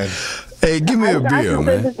again. Hey, give me a beer,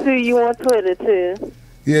 man. I can send it to you on Twitter, too.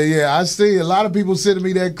 Yeah, I see a lot of people sending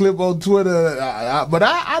me that clip on Twitter, but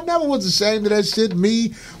I never was ashamed of that shit.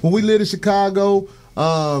 Me, when we lived in Chicago,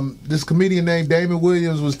 this comedian named Damon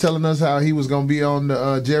Williams was telling us how he was going to be on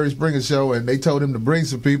the Jerry Springer show, and they told him to bring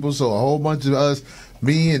some people, so a whole bunch of us,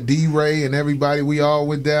 me and D-Ray and everybody, we all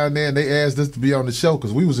went down there, and they asked us to be on the show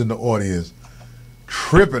because we was in the audience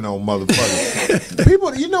tripping on motherfuckers.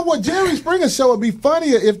 People, you know what? Jerry Springer show would be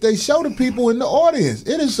funnier if they show the people in the audience.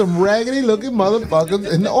 It is some raggedy looking motherfuckers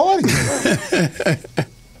in the audience.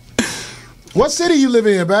 What city you live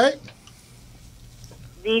in, babe?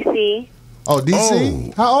 DC. Oh,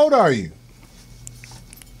 DC? How old are you?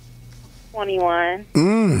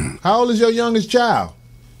 21. How old is your youngest child?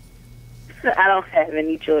 I don't have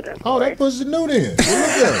any children. Oh, that pussy new then.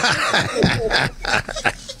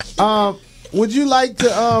 Well, look good. Would you like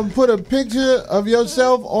to put a picture of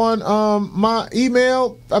yourself on my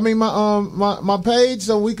email? I mean my page,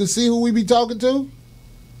 so we can see who we be talking to.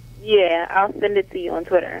 Yeah, I'll send it to you on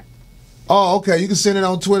Twitter. Oh, okay. You can send it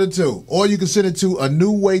on Twitter too, or you can send it to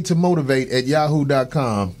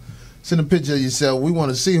anewwaytomotivate@yahoo.com. Send a picture of yourself. We want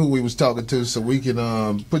to see who we was talking to, so we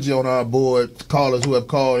can put you on our board. Callers who have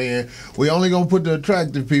called in. We only gonna put the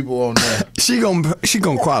attractive people on there. She gonna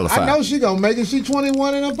qualify. I know she gonna make it. She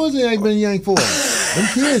 21 and her pussy ain't been yanked for her. Them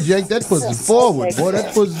kids yank that pussy forward, boy.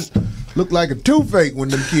 That pussy look like a toothache when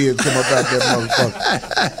them kids come up out that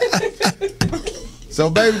motherfucker. So,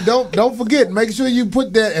 baby, don't forget. Make sure you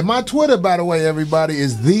put that. And my Twitter, by the way, everybody,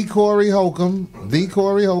 is the Corey Holcomb. The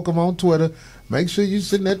Corey Holcomb on Twitter. Make sure you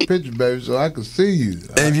send that picture, baby, so I can see you.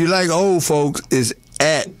 And if you like old folks, it's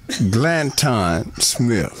at Glanton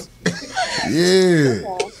Smith. Yeah.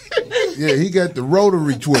 Yeah, he got the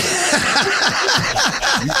rotary Twitter.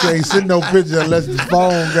 You can't send no picture unless the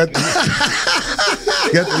phone got the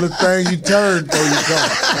little thing you turn before you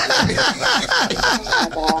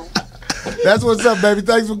call. That's what's up, baby.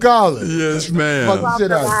 Thanks for calling. Yes, ma'am. Fuck the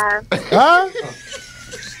shit out. Huh?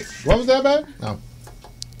 What was that, baby? No.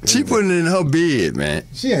 She putting it in her bed, man.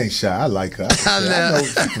 She ain't shy. I like her. I know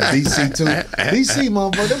she's from DC too. DC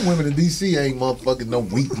motherfuckers, them women in DC ain't motherfucking no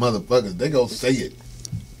weak motherfuckers. They gonna say it.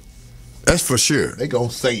 That's for sure. They gonna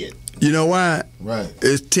say it. You know why? Right.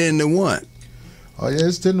 It's 10-1. Oh yeah,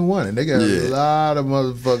 it's 10-1, and they got a lot of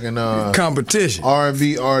motherfucking competition.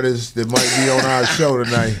 R&B artists that might be on our show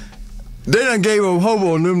tonight. They done gave up hope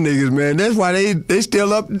on them niggas, man. That's why they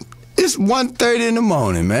still up. It's 1:30 in the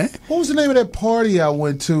morning, man. What was the name of that party I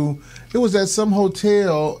went to? It was at some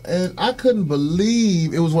hotel, and I couldn't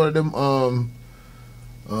believe it was one of them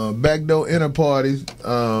backdoor inner parties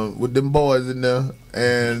with them boys in there.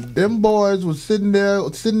 And them boys was sitting there.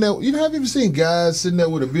 You know, have you ever seen guys sitting there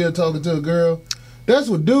with a beer talking to a girl? That's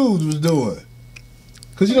what dudes was doing.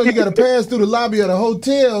 Because, you know, you got to pass through the lobby of the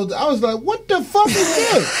hotel. I was like, what the fuck is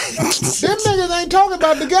this? Them niggas ain't talking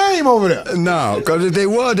about the game over there. No, because if they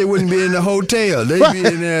was, they wouldn't be in the hotel. They'd be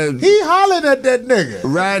in there. He hollered at that nigga.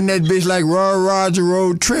 Riding that bitch like Roger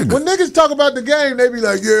Road Trigger. When niggas talk about the game, they be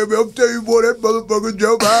like, yeah, man, I'm telling you, boy, that motherfucker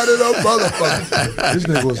jump out of that motherfucker. This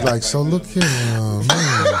nigga was like, so look here, man.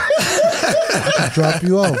 I can drop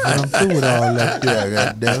you off when I'm through with all that. Yeah,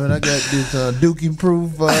 goddamn it. I got this Dookie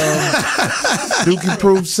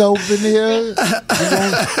Proof soap in here.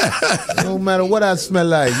 No matter what I smell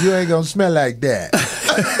like, you ain't gonna smell like that.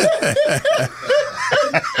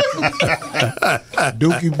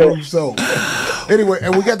 Dookie Brew soap. Anyway,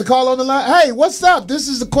 and we got the call on the line. Hey, what's up? This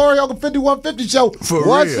is the Corey Holcomb 5150 show.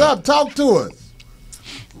 What's up? Talk to us.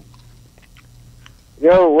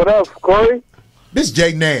 Yo, what up, Corey? This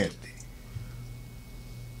Jake Nasty.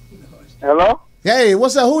 Hello? Hey,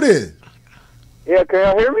 what's up? Who this? Yeah, can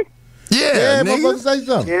y'all hear me? Yeah, motherfucker, say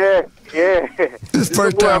something. Yeah. This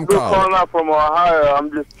first time calling out from Ohio.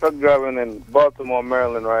 I'm just truck driving in Baltimore,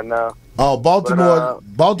 Maryland right now. Oh, Baltimore,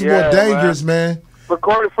 Baltimore, dangerous, man. But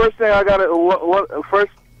Corey, first thing I gotta,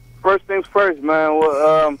 first things first, man.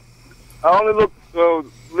 Well, I only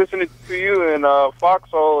listening to you and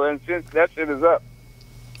Foxhole, and since that shit is up,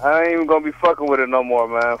 I ain't even gonna be fucking with it no more,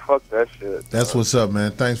 man. Fuck that shit. That's what's up,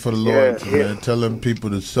 man. Thanks for the loyalty, man. Tell them people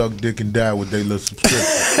to suck dick and die with their little subscription.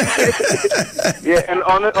 Yeah, and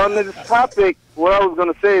on this topic, what I was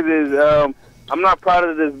gonna say is, I'm not proud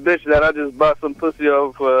of this bitch that I just bought some pussy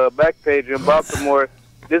off Backpage in Baltimore.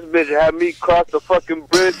 This bitch had me cross the fucking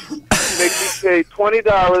bridge, make me pay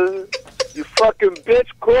 $20. You fucking bitch,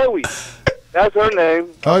 Chloe. That's her name.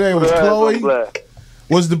 Her name was Chloe.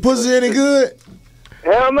 Was the pussy any good?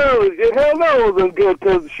 Hell no, it wasn't good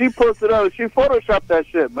because she posted up, she photoshopped that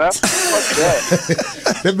shit, man. Fuck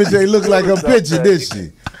that. That bitch ain't look like her picture, did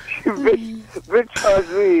she? Bitch charged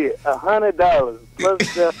me $100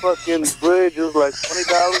 plus that fucking bridge was like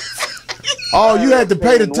 $20. Oh, you had to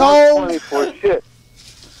pay the toll? For shit.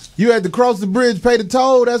 You had to cross the bridge, pay the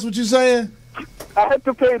toll. That's what you saying? I had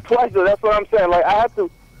to pay twice, though. That's what I'm saying. Like I had to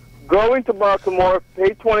go into Baltimore,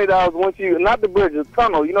 pay $20 once you, not the bridge, the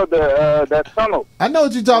tunnel. You know that tunnel. I know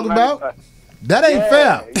what you're talking about. That ain't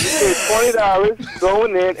fair. You pay $20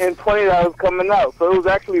 going in and $20 coming out, so it was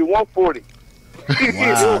actually $140.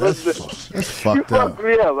 Wow, that's fucked up. Fucked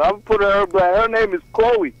me up. I'm putting her back. Her name is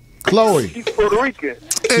Chloe. Chloe. She's Puerto Rican.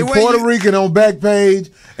 She's Puerto Rican on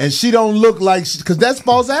Backpage, and she don't look like, because that's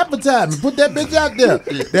false advertising. Put that bitch out there.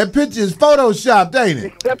 That picture is photoshopped, ain't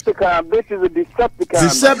it? Decepticon. Bitch is a Decepticon.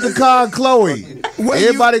 Decepticon Chloe.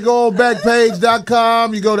 Everybody go on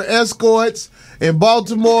Backpage.com. You go to escorts in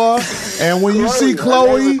Baltimore, and when you see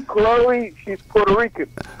Chloe, she's Puerto Rican.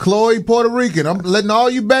 Chloe, Puerto Rican. I'm letting all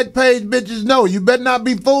you Backpage bitches know. You better not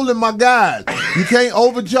be fooling my guys. You can't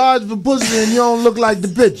overcharge for pussy and you don't look like the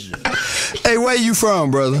picture. Hey, where you from,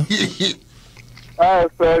 brother? All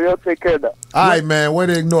right, so y'all take care of that. All right, man. Way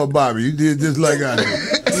to ignore Bobby. You did just like I did.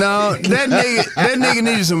 No, that nigga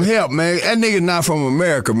needed some help, man. That nigga not from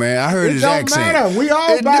America, man. I heard his accent. It don't matter. We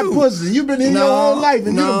all buy pussy. You been here your whole life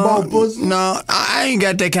and you done bought pussy. No, I ain't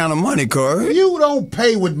got that kind of money, Corey. You don't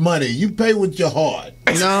pay with money. You pay with your heart.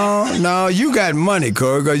 No, you got money,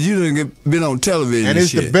 Corey, because you done been on television and it's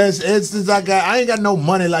shit. The best instance I got. I ain't got no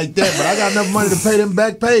money like that, but I got enough money to pay them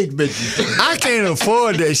Backpage bitches. I can't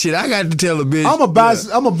afford that shit. I got to tell the bitch. I'm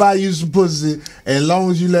gonna buy you some pussy as long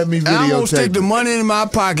as you let me videotape. I'm gonna stick the money in my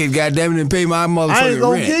pocket, goddamn it, and pay my motherfucking rent. I ain't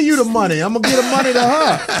gonna give you the money. I'm gonna give the money to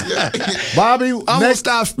her. Bobby, I'm gonna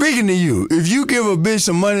stop speaking to you. If you give a bitch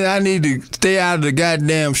some money I need to stay out of the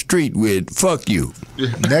goddamn street with, fuck you.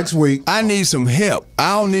 Next week. I need some help.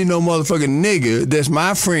 I don't need no motherfucking nigga that's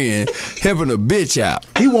my friend helping a bitch out.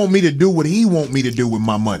 He want me to do what he want me to do with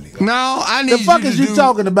my money. No, I need the fuck is you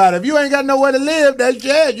talking about? If you ain't got nowhere to live, that's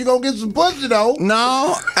your head. You gonna get some pussy though.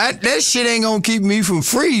 No, that shit ain't gonna keep me from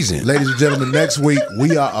freezing. Ladies and gentlemen, next week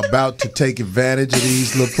we are about to take advantage of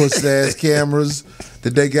these little pussy ass cameras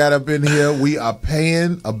that they got up in here. We are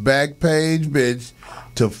paying a Backpage bitch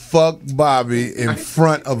to fuck Bobby in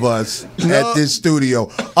front of us at this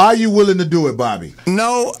studio. Are you willing to do it, Bobby?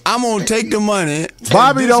 No, I'm gonna take the money.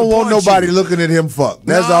 Bobby don't want nobody looking at him fuck.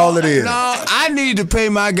 That's all it is. No, I need to pay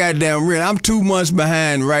my goddamn rent. I'm 2 months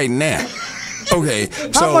behind right now. Okay.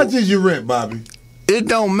 How much is your rent, Bobby? It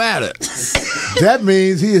don't matter. That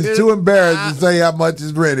means he is too embarrassed to say how much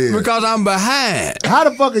his rent is. Because I'm behind. How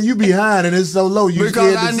the fuck are you behind and it's so low you scared to say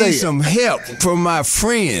it? Because I need some help from my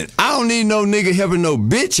friend. I don't need no nigga helping no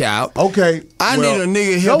bitch out. Okay. I need a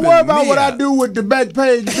nigga helping me. Don't worry about what I do with the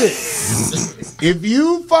Backpage bitch. If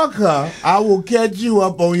you fuck her, I will catch you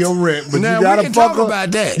up on your rent. But now, you gotta we can fuck talk her. About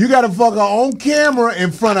that. You gotta fuck her on camera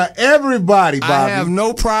in front of everybody, Bobby. I have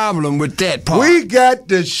no problem with that part. We got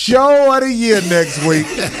the show of the year next week.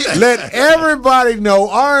 Let everybody know.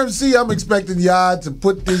 RMC, I'm expecting y'all to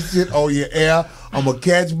put this shit on your air. I'm gonna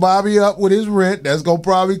catch Bobby up with his rent. That's gonna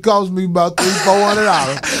probably cost me about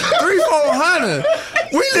 $300-400. $300-400.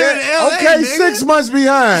 We live in LA. Okay, nigga. 6 months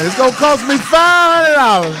behind. It's gonna cost me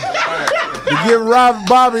 $500 to get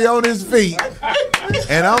Bobby on his feet.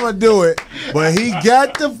 and I'm gonna do it. But he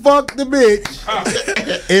got to fuck the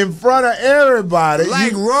bitch in front of everybody.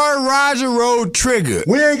 Like Roy Roger Road Trigger.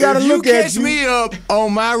 We ain't gotta look at you. You catch me up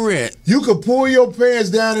on my rent. You could pull your pants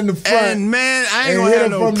down in the front. And man, I ain't and gonna hit have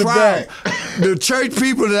him no from the problem. back. The church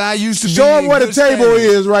people that I used to be. Show them in where the good table standing.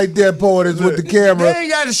 is right there, Poetess, with the camera. They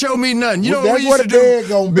ain't got to show me nothing. You know Well, what we that's used what to the bed do?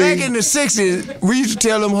 gonna be. Back in the 60s, we used to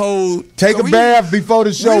tell them hoes. Take a bath before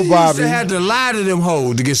the show, we Bobby. used to have to lie to them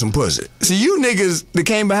hoes to get some pussy. See, you niggas that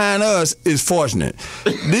came behind us is fortunate.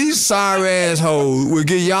 These sorry ass hoes will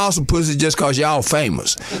give y'all some pussy just cause y'all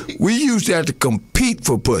famous. We used to have to compete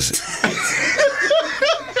for pussy.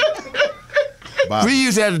 We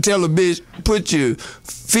used to have to tell a bitch, put your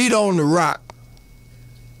feet on the rock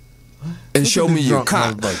and show me your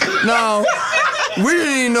cock. No, we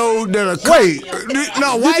didn't even know that a cock. Wait,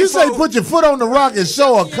 no, did you say put your foot on the rock and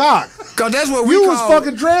show a cock? Cause that's what we You call. was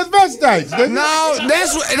fucking transvestites, nigga. No,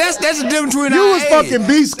 that's the difference between You our was age. fucking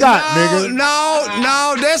B. Scott, nigga.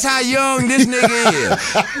 No, that's how young this nigga is.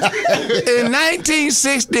 In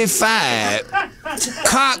 1965,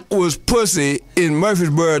 cock was pussy in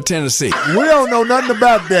Murfreesboro, Tennessee. We don't know nothing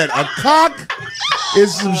about that. A cock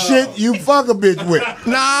is some shit you fuck a bitch with.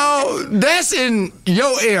 No, that's in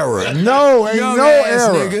your era. No, ain't Young no ass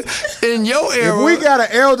era. Nigga. In your era. If we got an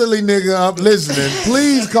elderly nigga up listening,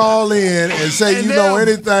 please call in and say And you know them-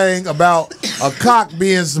 anything about a cock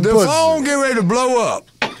being some the pussy. phone get ready to blow up.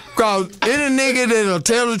 Cause any nigga that'll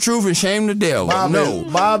tell the truth and shame the devil.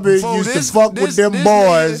 Bobby used to fuck with them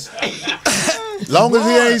boys. Long as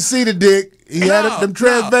he ain't see the dick, he had them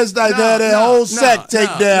transvestites had that whole sack take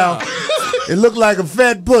down. It looked like a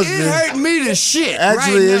fat pussy. It hurt me to shit.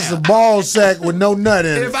 Actually, right it's now. a ball sack with no nut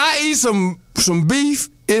in it. If I eat some beef,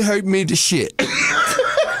 it hurt me to shit.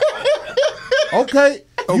 Okay.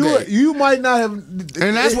 You might not have.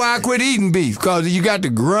 And that's why I quit eating beef, because you got to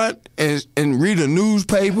grunt and read a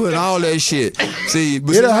newspaper and all that shit. See,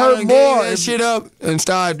 but It'll since I hurt done more gave that shit up and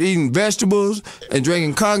started eating vegetables and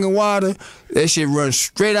drinking Kangen water, that shit runs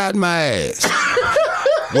straight out my ass.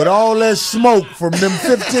 With all that smoke from them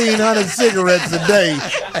 1,500 cigarettes a day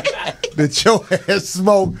that your ass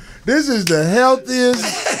smoke, this is the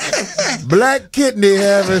healthiest black kidney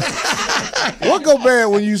having. What go bad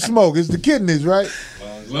when you smoke? It's the kidneys, right?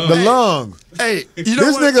 The lungs. Hey, you know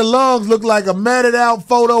this what? nigga lungs look like a matted out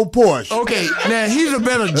photo Porsche. Okay, now he's a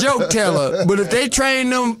better joke teller, but if they train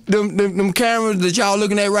them cameras that y'all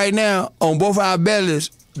looking at right now on both our bellies,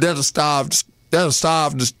 that'll starve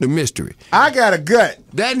the mystery. I got a gut.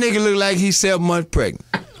 That nigga look like he's 7 months pregnant.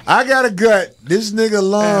 I got a gut. This nigga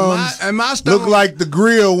lungs and my stomach, look like the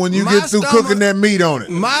grill when you get through cooking that meat on it.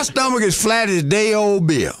 My stomach is flat as day-old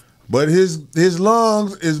beer. But his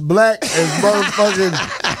lungs is black as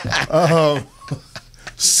motherfucking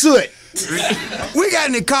soot. We got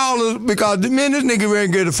any callers because me and this nigga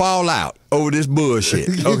ready to fall out over this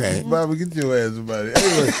bullshit. Okay. Bobby, get your ass about it.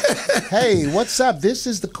 Anyway, Hey, what's up? This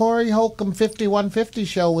is the Corey Holcomb 5150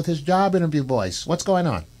 show with his job interview voice. What's going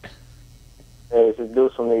on? Hey, this is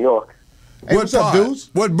Deuce from New York. Hey, what's up, Deuce?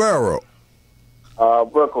 What borough?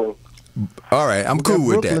 Brooklyn. All right, I'm cool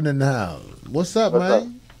with Brooklyn that. in the house. What's up, What's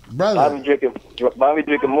man? Brother. Bobby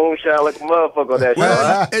drinking moonshine like a motherfucker on that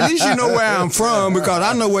Well, shit. at least you know where I'm from because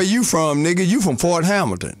I know where you from, nigga. You from Fort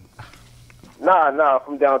Hamilton. Nah,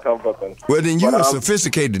 from downtown Brooklyn. Well, then you a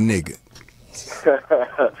sophisticated nigga.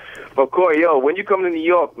 But Corey, yo, when you come to New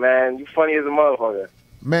York, man, you funny as a motherfucker.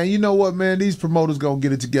 Man, you know what, man? These promoters gonna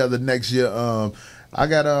get it together next year. I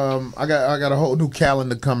got a whole new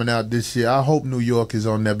calendar coming out this year. I hope New York is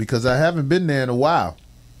on there because I haven't been there in a while.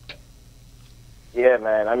 Yeah,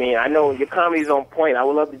 man. I mean, I know your comedy's on point. I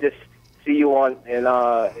would love to just see you on and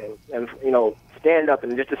you know, stand up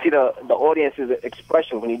and just to see the audience's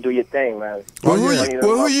expression when you do your thing, man. Well,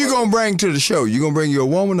 who you gonna bring to the show? You gonna bring your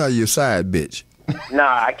woman or your side bitch?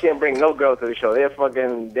 Nah, I can't bring no girl to the show.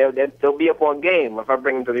 They'll be up on game if I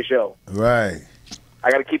bring them to the show. Right.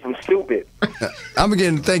 I gotta keep them stupid. I'm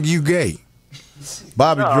beginning to think you gay.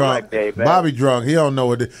 Bobby No, I'm drunk. not gay, man. Bobby drunk. He don't know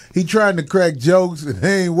what he trying to crack jokes and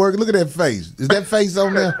they ain't working. Look at that face. Is that face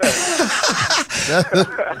on there?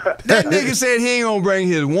 That nigga said he ain't gonna bring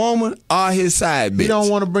his woman or his side bitch. He don't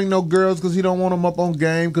want to bring no girls because he don't want them up on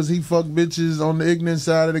game because he fuck bitches on the ignorant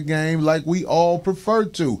side of the game like we all prefer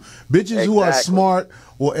to. Bitches who are smart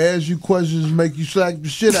will ask you questions, make you slap the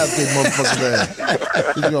shit out their motherfucking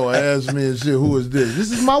ass. You gonna ask me and shit, who is this?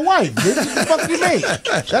 This is my wife, bitch. What the fuck you mean?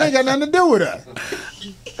 That ain't got nothing to do with her.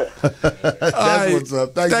 That's what's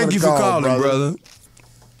up. Thank you for calling, brother.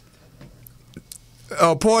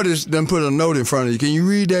 Portis done put a note in front of you. Can you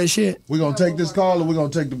read that shit? We're going to take this call or we're going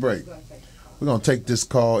to take the break? We're going to take this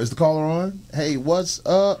call. Is the caller on? Hey, what's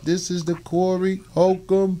up? This is the Corey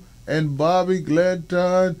Holcomb and Bobby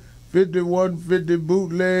Glanton 5150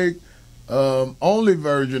 bootleg only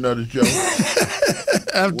version of the show.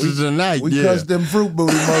 After tonight, we cussed them fruit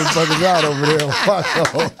booty motherfuckers out over there.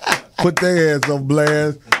 Put their ass on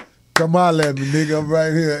blast. Come holler at me, nigga. I'm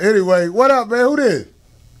right here. Anyway, what up, man? Who this?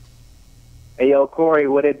 Hey, yo, Corey,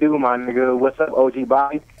 what it do, my nigga? What's up, OG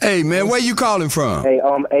Bobby? Hey, man, where you calling from? Hey,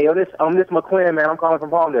 yo, this McQuinn, man. I'm calling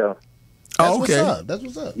from Palmdale. Oh, okay. That's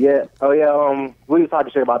what's up. Yeah. Oh, yeah. We was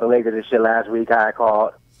talking shit about the Lakers and shit last week. I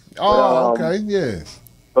called. Oh, okay. Yeah.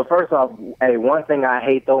 But first off, hey, one thing I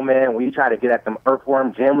hate though, man, when you try to get at them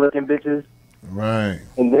earthworm gym looking bitches, right?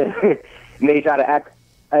 And then they try to act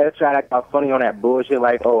all funny on that bullshit,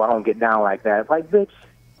 like, oh, I don't get down like that. It's like, bitch.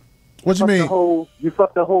 What you mean? You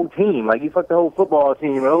fucked the whole team. Like, you fucked the whole football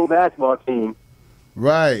team, the whole basketball team.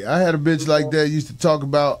 Right. I had a bitch like that used to talk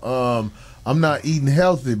about, I'm not eating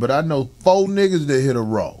healthy, but I know 4 niggas that hit a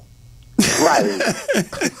row. Right.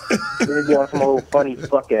 They be on some old funny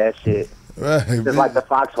fuck ass shit. Right. Just like the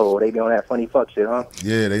foxhole. They be on that funny fuck shit, huh?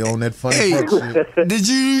 Yeah, they on that funny fuck shit. Did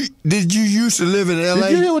you used to live in L.A.?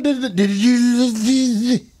 Did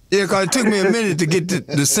you Yeah, because it took me a minute to get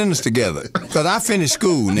the sentence together. Because I finished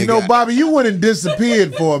school, nigga. You know, Bobby, you went and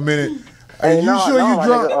disappeared for a minute. Hey, you sure you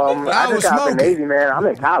drunk? I just got the Navy, man. I'm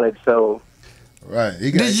in college, so. Right.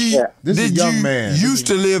 Did you used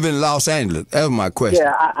to live in Los Angeles? That was my question.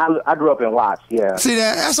 Yeah, I grew up in Watts, yeah. See,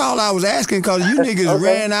 that's all I was asking, because you niggas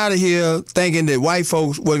ran out of here thinking that white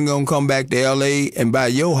folks wasn't going to come back to L.A. and buy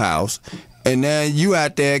your house, and now you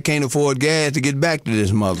out there can't afford gas to get back to this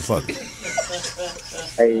motherfucker.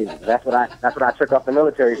 Hey, that's what I took off the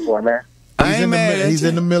military for, man. He's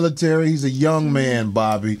in the military. He's a young man,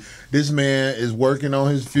 Bobby. This man is working on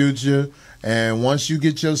his future. And once you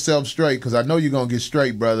get yourself straight, because I know you're going to get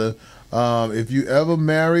straight, brother, if you ever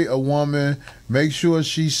marry a woman, make sure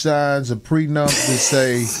she signs a prenup to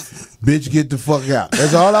say, bitch, get the fuck out.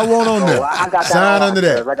 That's all I want on there. I got that Sign under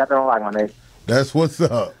that. I got that on lock, my nigga. That's what's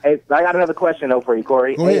up. Hey, I got another question, though, for you,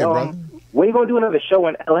 Corey. Go ahead, brother. When you going to do another show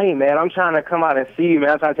in L.A., man? I'm trying to come out and see you,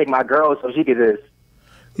 man. I'm trying to take my girl so she could just...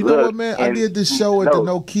 You know what, man? I did this show at the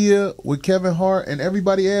Nokia with Kevin Hart, and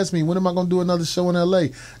everybody asked me, when am I going to do another show in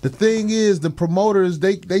L.A.? The thing is, the promoters,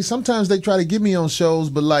 they sometimes they try to get me on shows,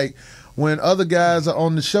 but like when other guys are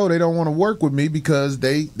on the show, they don't want to work with me because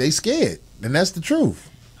they scared, and that's the truth.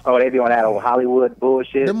 Oh, they be on that old Hollywood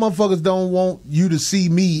bullshit? Them motherfuckers don't want you to see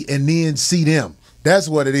me and then see them. That's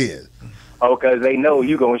what it is. Oh, because they know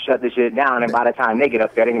you going to shut this shit down, and by the time they get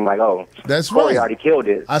up there, they can be like, oh, that's Corey right. already killed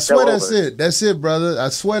it. I swear that's it. That's it, brother. I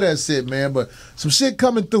swear that's it, man. But some shit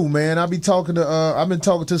coming through, man. I've been talking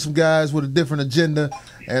to some guys with a different agenda,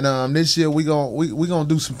 and this year we gonna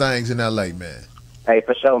do some things in LA, man. Hey,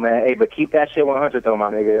 for sure, man. Hey, but keep that shit 100 though, my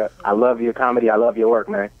nigga. I love your comedy. I love your work,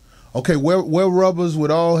 man. Okay, wear rubbers with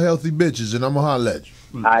all healthy bitches, and I'm gonna holler at you.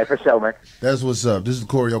 All right, for sure, man. That's what's up. This is the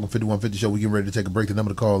Corey Holcomb 5150 show. We getting ready to take a break. The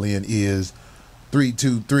number to call in is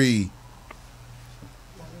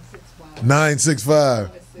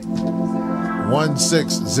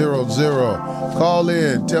 323-965-1600. Call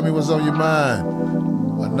in. Tell me what's on your mind.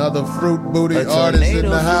 Another fruit booty artist in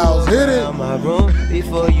the house. Hit it. My room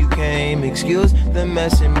before you came. Excuse the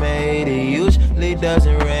mess it made. It usually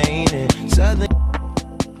doesn't rain in Southern.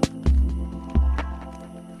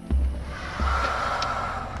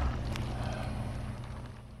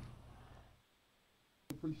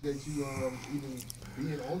 Appreciate you even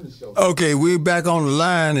being on the show. Okay, we're back on the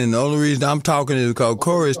line, and the only reason I'm talking is because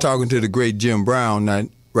Corey's talking to the great Jim Brown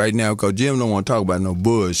right now, because Jim don't want to talk about no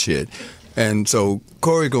bullshit. And so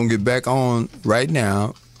Corey's going to get back on right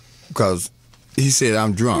now because he said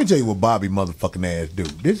I'm drunk. Let me tell you what Bobby motherfucking ass do.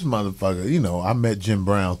 This motherfucker, you know, I met Jim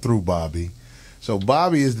Brown through Bobby. So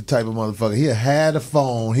Bobby is the type of motherfucker, he'll have the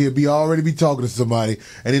phone, he'll already be talking to somebody,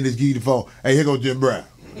 and then just give you the phone. Hey, here goes Jim Brown.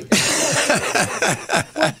 What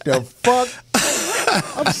the fuck?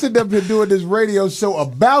 I'm sitting up here doing this radio show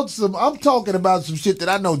about I'm talking about some shit that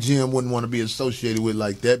I know Jim wouldn't want to be associated with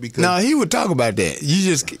like that because. No, he would talk about that.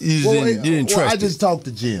 You didn't trust I just talked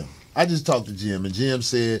to Jim. And Jim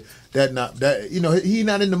said he not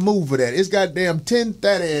in the mood for that. It's goddamn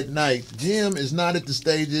 10:30 at night. Jim is not at the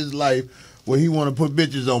stage of his life where he want to put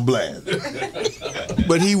bitches on blast.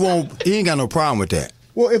 But he ain't got no problem with that.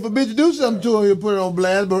 Well, if a bitch do something to him, he'll put it on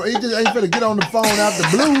blast, but he just ain't finna get on the phone out the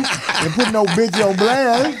blue and put no bitch on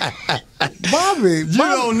blast. Bobby. You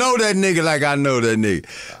don't know that nigga like I know that nigga.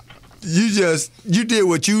 You did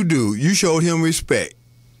what you do. You showed him respect.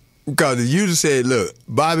 Because you just said, look,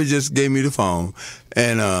 Bobby just gave me the phone,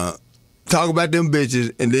 and talk about them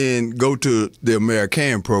bitches, and then go to the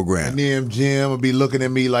American program. And then Jim will be looking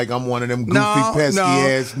at me like I'm one of them goofy,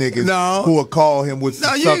 pesky-ass niggas who will call him with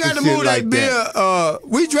some you sucker got to shit move like that beer.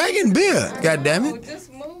 We drinking beer, goddammit.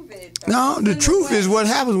 Just move it. No, the truth is what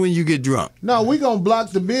happens when you get drunk. No, we gonna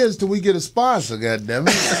block the beers till we get a sponsor,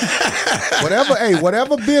 goddammit.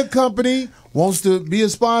 Whatever beer company wants to be a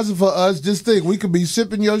sponsor for us, just think we could be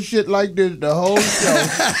sipping your shit like this the whole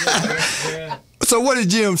show. So what did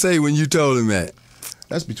Jim say when you told him that?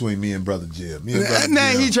 That's between me and Brother Jim. Now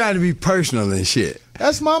he trying to be personal and shit.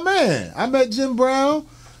 That's my man. I met Jim Brown.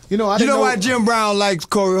 You know why Jim Brown likes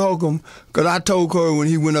Corey Holcomb? Because I told Corey when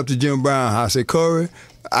he went up to Jim Brown, I said, Corey,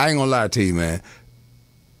 I ain't gonna lie to you, man.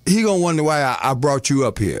 He gonna wonder why I brought you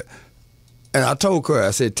up here. And I told Corey,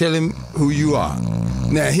 I said, tell him who you are.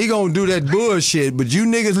 Now, he gonna do that bullshit, but you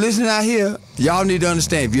niggas listening out here, y'all need to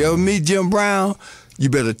understand, if you ever meet Jim Brown, you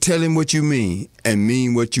better tell him what you mean and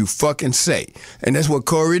mean what you fucking say. And that's what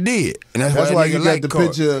Corey did. And that's why you got the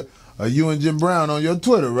picture of you and Jim Brown on your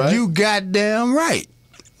Twitter, right? You goddamn right.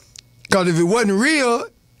 Because if it wasn't real,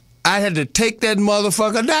 I had to take that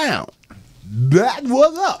motherfucker down. That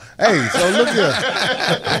was up. Hey, so look here.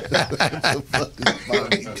 What the fuck is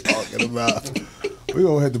Bobby talking about? We're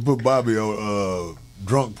going to have to put Bobby on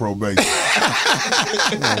drunk probation.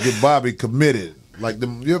 We're going to get Bobby committed. Like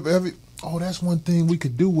them. Oh, that's one thing we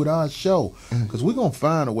could do with our show, because we're gonna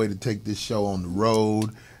find a way to take this show on the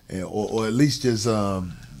road, or at least just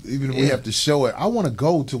even if we have to show it. I want to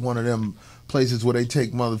go to one of them places where they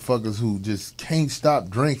take motherfuckers who just can't stop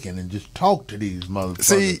drinking and just talk to these motherfuckers.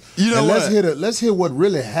 See, you know what? Let's hear what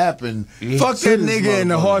really happened. Fuck that nigga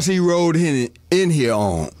and the horse he rode in here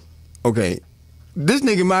on. Okay, this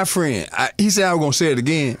nigga my friend. He said I was gonna say it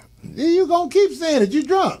again. Yeah, you gonna keep saying it? You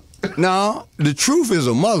drunk? No, the truth is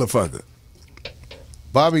a motherfucker.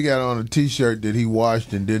 Bobby got on a T-shirt that he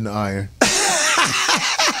washed and didn't iron. They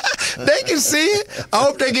can see it. I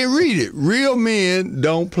hope they can read it. Real men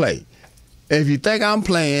don't play. And if you think I'm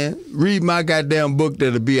playing, read my goddamn book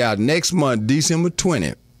that'll be out next month, December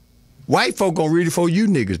 20th. White folk gonna read it before you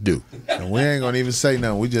niggas do. And we ain't gonna even say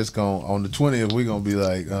nothing. We just gonna, on the 20th, we gonna be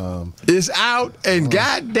like, it's out, and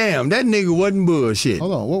goddamn, that nigga wasn't bullshit.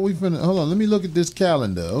 Hold on, let me look at this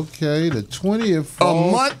calendar. Okay, the 20th A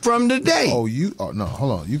falls, month from today. No,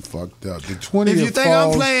 hold on, you fucked up. The 20th If you think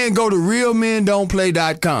I'm playing, go to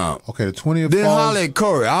realmendon'tplay.com. Okay, the 20th then falls. holler at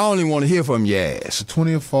Corey. I only want to hear from your ass. The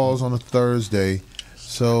 20th falls on a Thursday,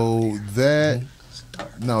 so that...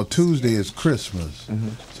 No, Tuesday is Christmas,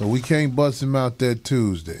 so we can't bust him out that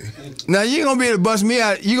Tuesday. Now, you ain't going to be able to bust me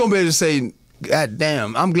out. You're going to be able to say, God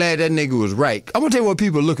damn, I'm glad that nigga was right. I'm going to tell you what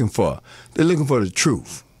people are looking for. They're looking for the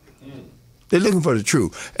truth. They're looking for the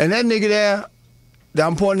truth. And that nigga there that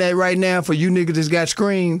I'm pointing at right now for you niggas that's got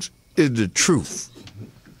screens is the truth.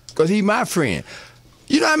 Because he my friend.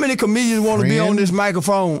 You know how many comedians want to be on this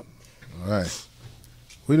microphone? All right.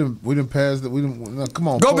 We didn't pass that. No, come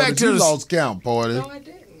on. Go back to you the lost count, Porter. No, I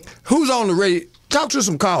didn't. Who's on the radio? Talk to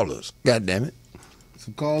some callers. God damn it.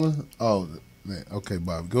 Some callers? Oh, man. Okay,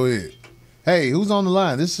 Bobby. Go ahead. Hey, who's on the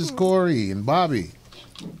line? This is Corey and Bobby.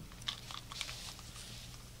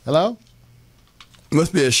 Hello?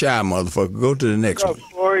 Must be a shy motherfucker. Go to the next one.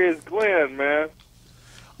 Corey, it's Glenn, man.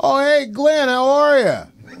 Oh, hey, Glenn. How are you?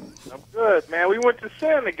 I'm good, man. We went to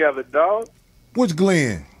Sin together, dog. Which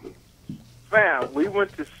Glenn? Fam, we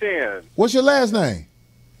went to Sin. What's your last name?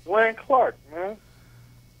 Glenn Clark, man.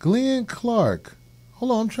 Glenn Clark.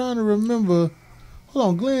 Hold on, I'm trying to remember. Hold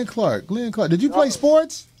on, Glenn Clark. Glenn Clark. Did you play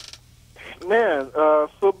sports? Man,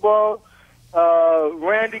 football,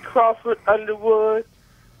 Randy Crawford, Underwood,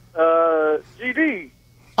 GD.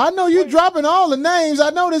 I know you dropping all the names. I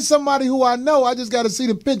know there's somebody who I know. I just got to see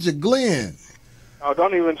the picture. Glenn. Oh,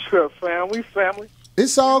 don't even trip, fam. We family.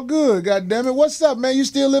 It's all good, goddammit. What's up, man? You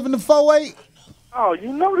still living the 4-8? Oh,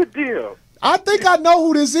 you know the deal. I think I know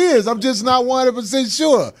who this is. I'm just not 100%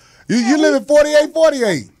 sure. You live in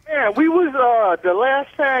 4848. Man, we was the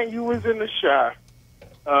last time you was in the shop.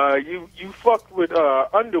 You fucked with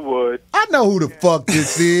Underwood. I know who the fuck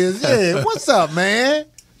this is. Yeah, what's up, man?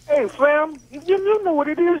 Hey, fam, you know what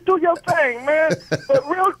it is. Do your thing, man. But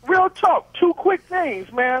real talk. 2 quick things,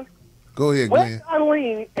 man. Go ahead, Glenn. Where's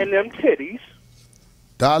Eileen and them titties?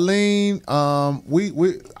 Darlene,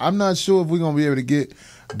 I'm not sure if we're gonna be able to get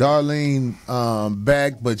Darlene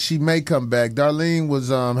back, but she may come back. Darlene was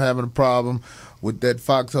having a problem with that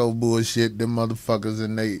foxhole bullshit. Them motherfuckers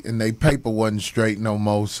and they paper wasn't straight no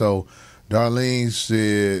more. So Darlene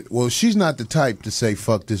said, well, she's not the type to say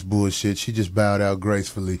fuck this bullshit. She just bowed out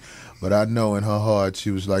gracefully. But I know in her heart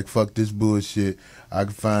she was like, fuck this bullshit. I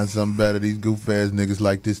can find something better. These goof ass niggas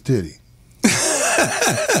like this titty.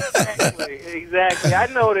 Exactly. I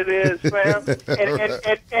know what it is, fam.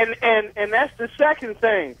 And that's the second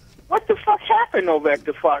thing. What the fuck happened over at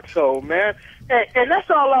the Foxhole, man? And that's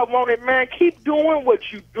all I wanted, man. Keep doing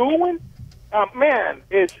what you doing. Man,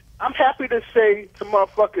 I'm happy to say to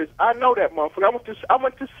motherfuckers, I know that motherfucker. I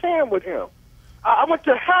went to Sam with him. I went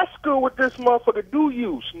to high school with this motherfucker. Do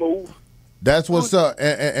you, Smooth? That's what's up.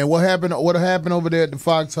 And what happened over there at the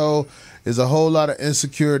Foxhole is a whole lot of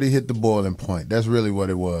insecurity hit the boiling point. That's really what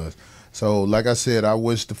it was. So, like I said, I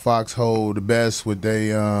wish the Foxhole the best with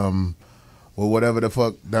they whatever the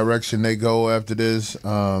fuck direction they go after this.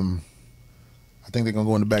 I think they're gonna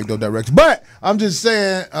go in the back door direction. But I'm just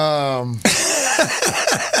saying,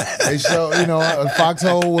 they show, a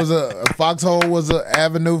foxhole was an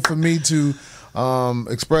avenue for me to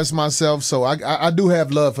express myself. So I do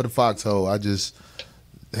have love for the Foxhole. I just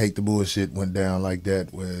hate the bullshit went down like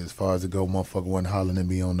that. Where as far as it go, motherfucker wasn't hollering at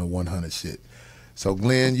me on the 100 shit. So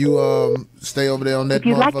Glenn, you stay over there on that. If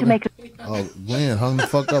you'd like to make Glenn hung the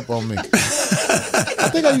fuck up on me. I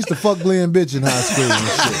think I used to fuck Glenn bitch in high school and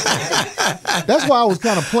shit. That's why I was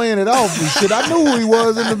kind of playing it off and shit. I knew who he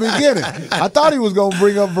was in the beginning. I thought he was gonna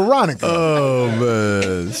bring up Veronica. Oh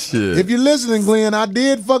man, shit. If you're listening, Glenn, I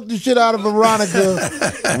did fuck the shit out of Veronica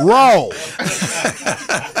raw.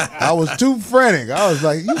 I was too frantic. I was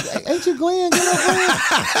like, ain't you Glenn? Get up, Glenn.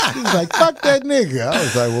 He was like, fuck that nigga. I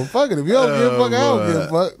was like, well, fuck it. If you don't give a fuck, I don't give a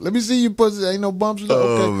fuck. Let me see you pussy. Ain't no bumps. Okay.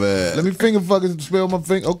 Oh, man. Let me finger fuck it, spell my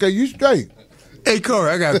finger. Okay, you straight. Hey,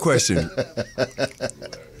 Corey, I got a question.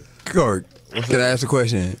 Corey, can I ask a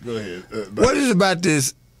question? Go ahead. What is about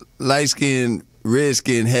this light-skinned,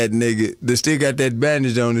 red-skinned hat nigga that still got that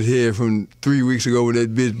bandage on his head from 3 weeks ago when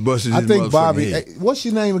that bitch busted his motherfucking I think Bobby, head? hey, what's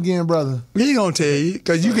your name again, brother? He gonna tell you,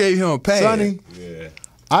 because you gave him a pass. Sonny? Yeah.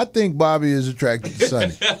 I think Bobby is attracted to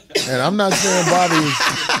Sonny. And I'm not saying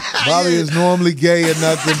Bobby is normally gay or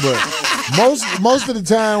nothing, but most of the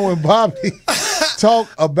time when Bobby talk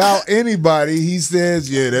about anybody, he says,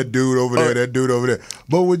 yeah, that dude over there, that dude over there.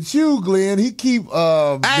 But with you, Glenn, he keep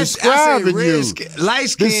describing you. Light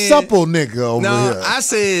skin. This supple nigga over here. No, I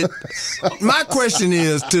said, my question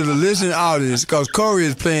is to the listening audience, because Corey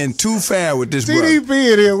is playing too fair with this brother.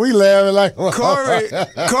 CDP in here, we laughing like,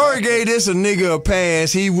 Corey gave this a nigga a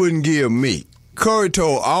pass he wouldn't give me. Corey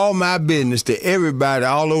told all my business to everybody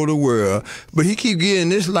all over the world, but he keep getting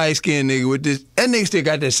this light-skinned nigga with this. That nigga still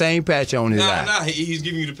got that same patch on his eye. Nah, he's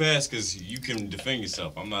giving you the pass because you can defend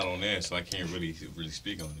yourself. I'm not on there, so I can't really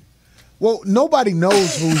speak on it. Well, nobody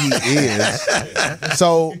knows who he is.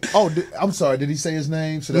 So, I'm sorry, did he say his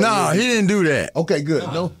name? So no, he didn't do that. Okay, good.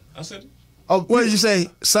 No, I said it. Oh, what did you say,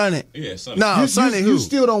 Sonny? Yeah, Sonny. No, Sonny who? You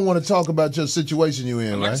still don't want to talk about your situation you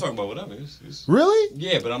in, I'm right? not talking about whatever. It's really?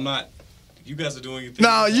 Yeah, but I'm not. You guys are doing your thing.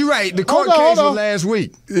 No, you're right. The court case was last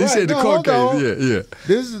week. He said the court case. Yeah.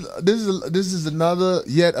 This is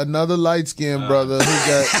yet another light skinned brother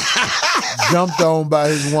who got jumped on by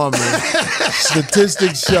his woman.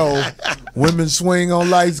 Statistics show women swing on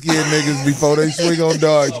light skinned niggas before they swing on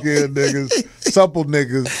dark skinned niggas. Supple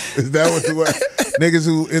niggas. Is that what niggas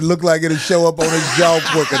who it looked like it'll show up on his jaw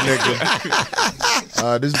quicker,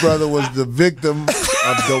 nigga. This brother was the victim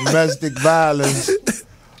of domestic violence.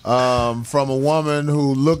 From a woman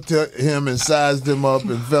who looked at him and sized him up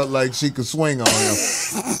and felt like she could swing on him.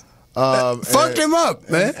 Fucked him up,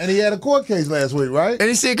 man. And he had a court case last week, right? And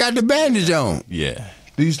he still got the bandage on. Yeah.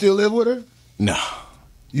 Do you still live with her? No.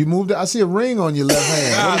 You moved. I see a ring on your left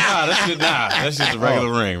hand. That's just a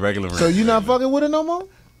regular ring. Regular ring. So you not fucking with her no more?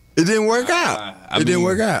 It didn't work out. It didn't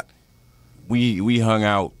work out. We hung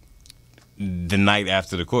out the night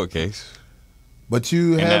after the court case. But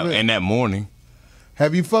you haven't. And that morning.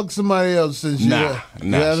 Have you fucked somebody else since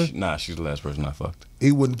Nah, she's the last person I fucked.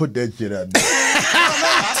 He wouldn't put that shit out there.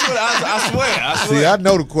 I swear. See, I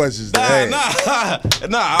know the questions to ask.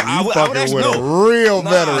 I would actually with a real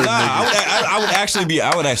veteran. I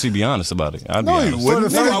would actually be honest about it. No, you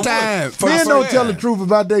wouldn't. Men don't tell the truth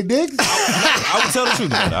about their dicks. I would tell the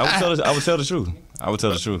truth. I would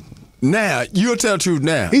tell the truth. Now, you'll tell the truth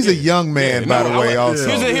now. He's a young man, by the way, also.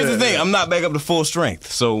 Here's the thing. I'm not back up to full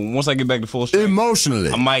strength. So once I get back to full strength. Emotionally.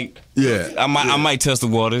 I might test the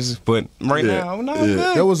waters, but right now, I'm not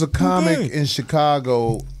good. There was a comic in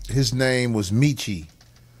Chicago. His name was Michi.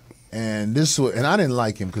 And I didn't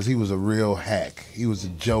like him because he was a real hack. He was a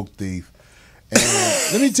joke thief. And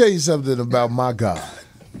let me tell you something about my God.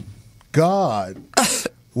 God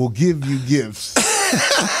will give you gifts.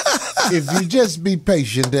 If you just be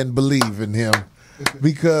patient and believe in him.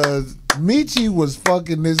 Because Michi was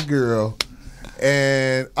fucking this girl,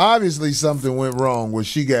 and obviously something went wrong where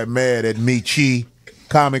she got mad at Michi,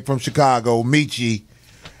 comic from Chicago, Michi,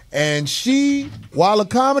 And while a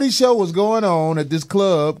comedy show was going on at this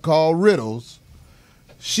club called Riddles,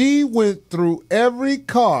 she went through every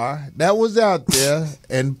car that was out there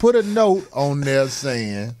and put a note on there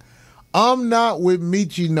saying, I'm not with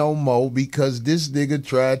Michi no more because this nigga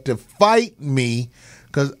tried to fight me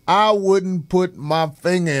because I wouldn't put my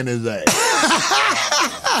finger in his ass.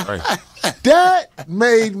 Right. That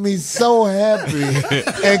made me so happy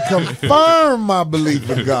and confirmed my belief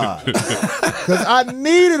in God. Because I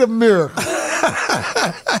needed a miracle.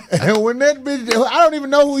 And when that bitch, I don't even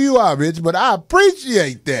know who you are, bitch, but I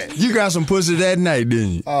appreciate that. You got some pussy that night,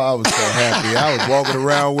 didn't you? Oh, I was so happy. I was walking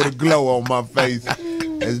around with a glow on my face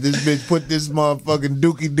as this bitch put this motherfucking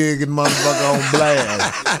dookie digging motherfucker on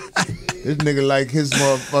blast. This nigga like his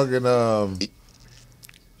motherfucking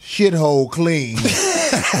shithole clean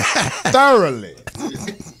thoroughly.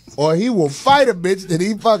 Or he will fight a bitch that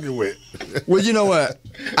he fucking with. Well, you know what?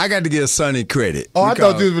 I got to give Sonny credit. Oh, I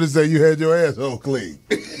thought you was going to say you had your asshole clean.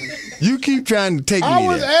 You keep trying to take me I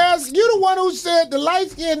was there. asked, you the one who said the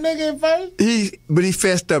light-skinned nigga at first? But he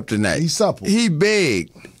fessed up tonight. He's supple. He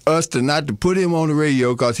begged us not to put him on the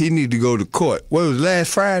radio because he needed to go to court. What, it was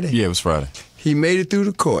last Friday? Yeah, it was Friday. He made it through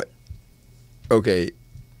the court. Okay.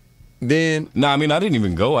 Then I didn't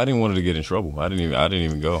even go. I didn't want to get in trouble. I didn't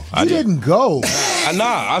even go. You didn't go.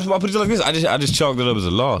 I put it like this. I just chalked it up as a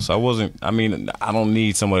loss. I don't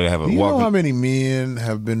need somebody to have a Do you walk. know how many men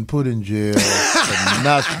have been put in jail for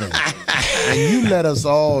nothing? And you let us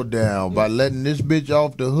all down by letting this bitch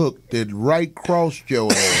off the hook that right crossed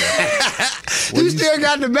your ass. You still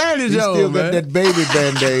got the bandage on, still man. got that baby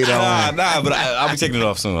Band-Aid on. But I'll be taking it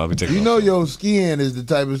off soon. You know your skin is the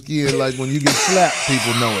type of skin like when you get slapped,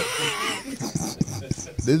 people know it.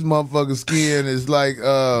 This motherfucker's skin is like,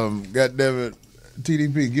 goddammit,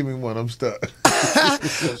 TDP, give me one, I'm stuck.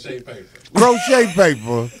 Crochet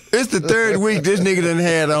paper. It's the third week this nigga done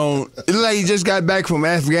had on. It's like he just got back from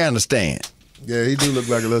Afghanistan. Yeah, he do look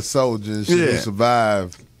like a little soldier and shit who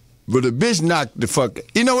survived. But the bitch knocked the fuck.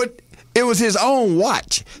 You know what? It was his own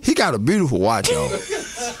watch. He got a beautiful watch on.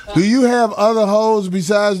 Do you have other hoes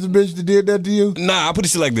besides the bitch that did that to you? Nah, I put it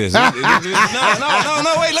shit like this. No, wait.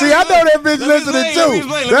 See, I know that bitch listening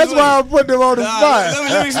too. That's why I put them on the spot.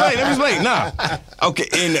 Let me explain. Nah. Okay,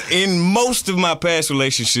 in most of my past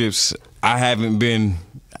relationships, I haven't been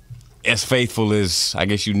as faithful as I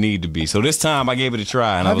guess you need to be. So this time I gave it a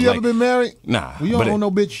try. And Have you ever been married? Nah. Well, you don't own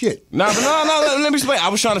no bitch shit. No, let me explain. I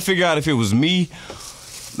was trying to figure out if it was me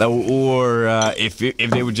or if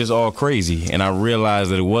they were just all crazy, and I realized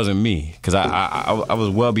that it wasn't me because I was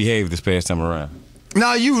well behaved this past time around.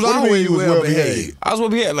 No, you was always well behaved. I was well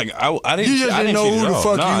behaved. Like I didn't. You just didn't know who the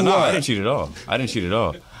fuck you were. were. I didn't cheat at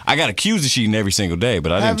all. I got accused of cheating every single day,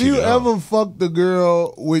 but I didn't cheat at all. Have you ever fucked a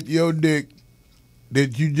girl with your dick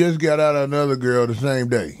that you just got out of another girl the same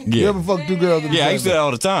day? Yeah. You ever fucked two girls in the same day? I used to do that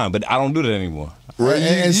all the time, but I don't do that anymore. Right.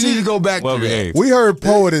 And you need to go back to that. We heard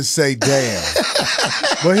poets say damn.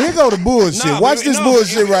 But here go the bullshit. Watch this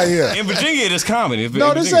bullshit right here. In Virginia, it's common.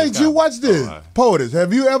 No, this ain't you. Watch this. Poets,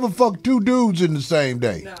 have you ever fucked two dudes in the same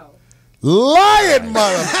day? No. Lying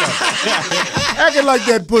motherfucker. Acting like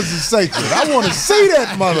that pussy's sacred. I want to see that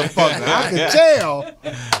motherfucker. I can tell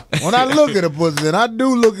when I look at a pussy, and I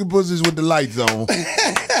do look at pussies with the lights on.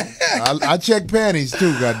 I check panties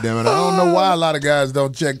too, goddammit. I don't know why a lot of guys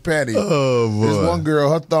don't check panties. Oh, boy. This one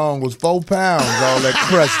girl, her thong was 4 pounds, all that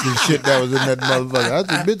crust and shit that was in that motherfucker. I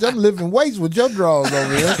said, bitch, I'm lifting weights with your drawers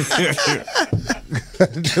over here.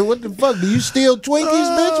 What the fuck? Do you steal Twinkies,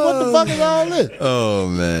 bitch? What the fuck is all this? Oh,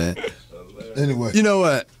 man. Anyway. You know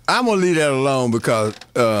what? I'm going to leave that alone because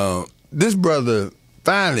this brother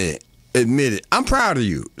finally admitted. I'm proud of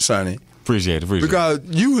you, Sonny. Appreciate it. Because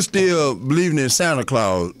you were still believing in Santa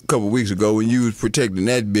Claus a couple weeks ago when you was protecting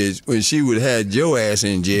that bitch when she would have had your ass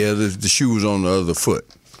in jail if the shoe was on the other foot.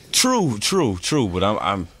 True. But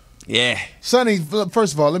I'm yeah. Sonny,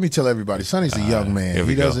 first of all, let me tell everybody, Sonny's a young man.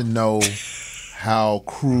 He doesn't know how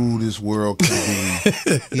cruel this world can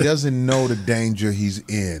be. He doesn't know the danger he's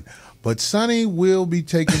in. But Sonny will be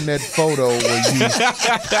taking that photo where you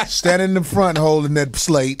stand in the front holding that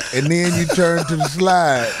slate, and then you turn to the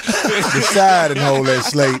side and hold that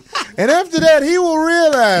slate. And after that, he will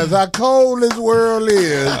realize how cold this world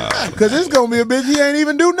is. Because it's going to be a bitch he ain't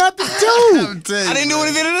even do nothing to. I didn't do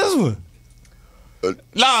anything to this one.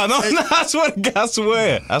 No, I swear to God,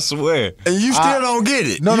 I swear. And you still don't get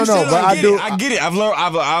it. No, but I do. I get it. I've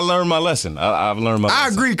learned my lesson. I've learned my lesson.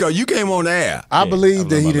 I agree, because you came on the air. I believe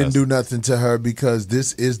that he didn't do nothing to her because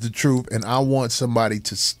this is the truth, and I want somebody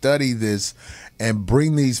to study this and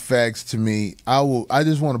bring these facts to me. I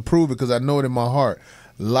just want to prove it because I know it in my heart.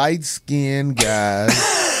 Light-skinned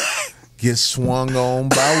guys get swung on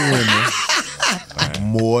by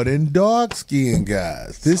women more than dark-skinned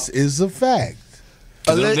guys. This is a fact.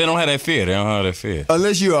 They don't have that fear. They don't have that fear.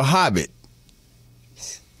 Unless you're a hobbit.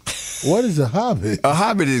 What is a hobbit? A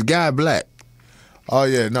hobbit is guy black. Oh,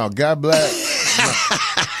 yeah. No, guy black. No.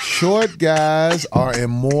 Short guys are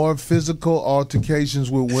in more physical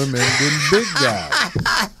altercations with women than big guys.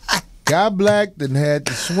 Guy black done had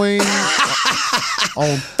to swing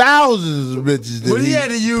on thousands of bitches that he had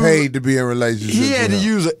to use, paid to be in relationships. He had to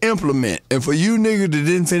use an implement. And for you niggas that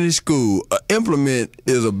didn't finish school, an implement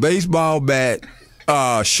is a baseball bat,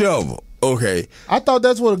 shovel. Okay. I thought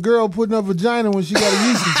that's what a girl put in her vagina when she got a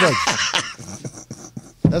yeast infection.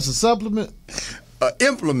 That's a supplement? An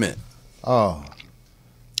implement. Oh.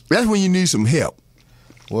 That's when you need some help.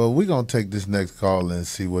 Well, we're going to take this next call and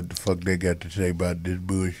see what the fuck they got to say about this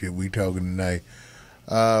bullshit we talking tonight.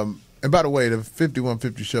 And by the way, the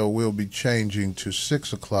 5150 show will be changing to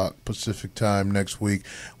 6 o'clock Pacific time next week.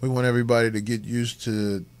 We want everybody to get used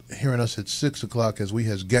to hearing us at 6 o'clock as we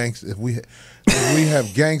have gangstered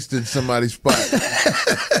somebody's spot.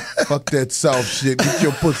 Fuck that soft shit. Get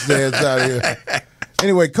your pussy ass out of here.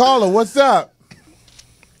 Anyway, caller, what's up?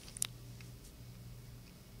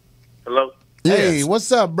 Hello? Hey, Yes.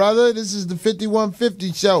 what's up, brother? This is the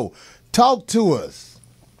 5150 show. Talk to us.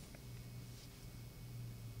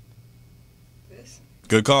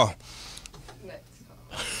 Good call.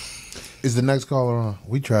 Is the next caller on?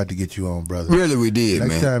 We tried to get you on, brother. Really, we did,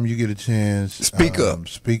 Next man. time you get a chance, Speak up.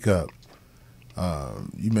 Speak up.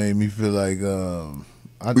 You made me feel like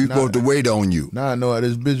we supposed to wait on you. Now I know how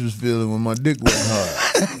this bitch was feeling when my dick wasn't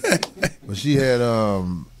hard. But she had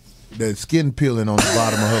that skin peeling on the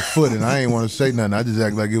bottom of her foot, and I ain't want to say nothing. I just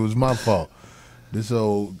act like it was my fault. This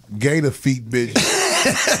old gator feet bitch.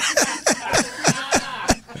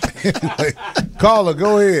 Anyway, caller,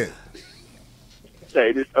 go ahead.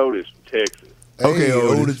 Hey, this Otis from Texas. Okay,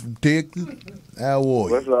 Otis from Texas. How are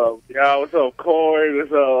you? What's up, y'all? What's up, Corey?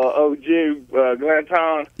 What's up, OG,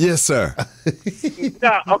 Glenton? Yes, sir.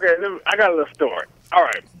 Nah, okay, I got a little story. All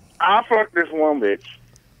right, I fucked this one bitch.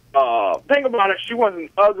 Think about it. She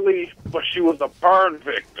wasn't ugly, but she was a burn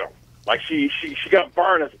victim. Like she got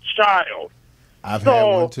burned as a child. I've had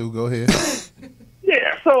one too. Go ahead.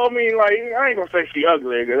 Yeah, so I mean, like, I ain't gonna say she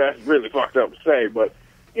ugly because that's really fucked up to say, but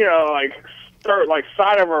you know, like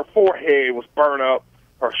side of her forehead was burned up,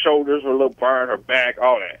 her shoulders were a little burned, her back,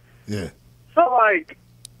 all that. Yeah. So like,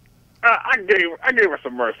 I gave her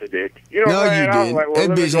some mercy, dick. You know No, what I'm you saying? I was didn't. like, well, That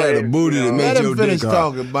let me bitch go had a ahead, booty you that know. made Let him your finish dick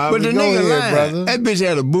hard. talking, Bobby. But the Go nigga ahead, lying. brother. That bitch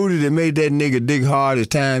had a booty that made that nigga dick hard as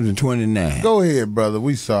times in 29. Go ahead, brother.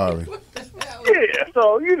 We sorry. Yeah,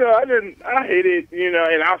 so, you know, I hit it, you know,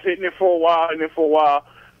 and I was hitting it for a while,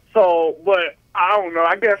 So, but I don't know,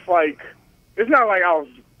 I guess, like, it's not like I was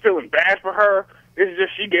feeling bad for her. It's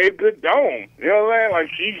just she gave good dome. You know what I'm saying? Like,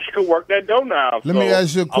 she could work that dome now. Let me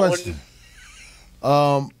ask you a question.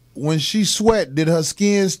 When she sweat, did her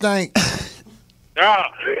skin stink? No,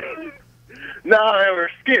 her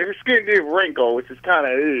skin did wrinkle, which is kind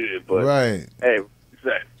of but Right. hey, what's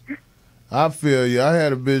that? I feel you. I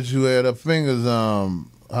had a bitch who had her fingers,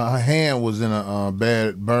 her hand was in a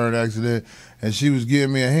bad burn accident, and she was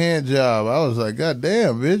giving me a hand job. I was like, God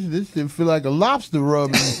damn, bitch, this shit feel like a lobster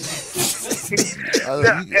rubbing.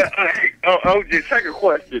 OJ, second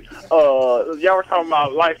question. Y'all were talking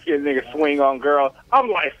about light-skinned niggas swing on girls. I'm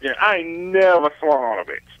light-skinned. I ain't never swung on a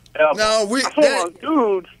bitch. Ever. No, I swung on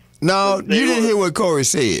dudes. No, you didn't hear what Corey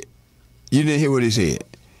said. You didn't hear what he said.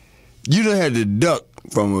 You done had to duck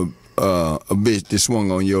from a bitch that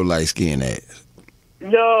swung on your light skinned ass.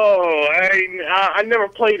 No, I never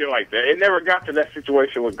played it like that. It never got to that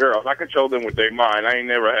situation with girls. I control them with their mind. They ain't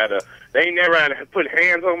never had to put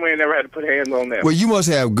hands on me. I never had to put hands on them. Well, you must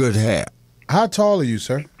have good hair. How tall are you,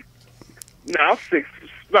 sir? No, I'm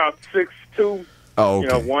about 6'2". Oh, okay. You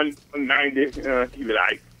know, 190. Keep it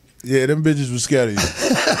height. Yeah, them bitches was scared of you.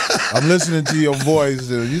 I'm listening to your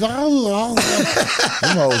voice. And you're like, oh.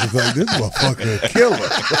 Them hoes was like, this motherfucker a killer.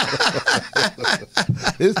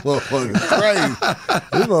 This motherfucker crazy.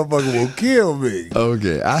 This motherfucker will kill me.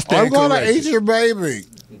 Okay, I'm going to eat your baby.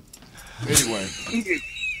 Anyway.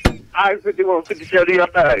 I 5150 show to your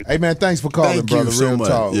thing. Hey, man, thanks for calling, Thank you brother. so Real much.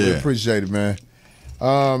 talk. We Yeah. appreciate it, man.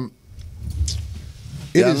 Got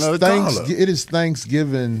another caller. It is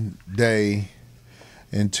Thanksgiving Day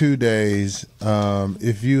in 2 days.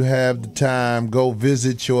 If you have the time, go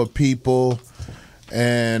visit your people.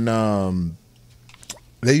 And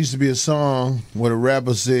there used to be a song where the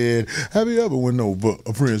rapper said, have you ever went over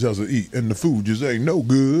a friend's house to eat and the food just ain't no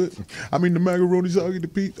good? I mean, the macaroni, soggy, the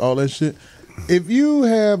pizza, all that shit. If you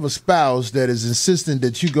have a spouse that is insistent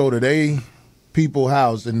that you go to their people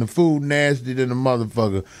house and the food nasty than a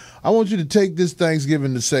motherfucker. I want you to take this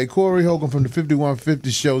Thanksgiving to say, Corey Holcomb from the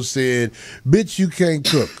 5150 show said, bitch, you can't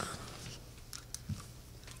cook.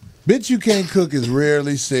 Bitch, you can't cook is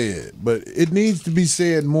rarely said, but it needs to be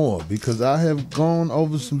said more because I have gone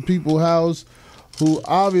over some people's house who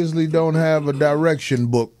obviously don't have a direction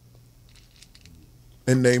book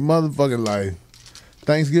in their motherfucking life.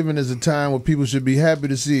 Thanksgiving is a time where people should be happy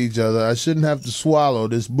to see each other. I shouldn't have to swallow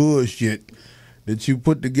this bullshit that you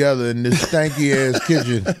put together in this stanky ass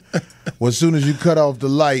kitchen. Well, as soon as you cut off the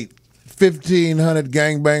light, 1,500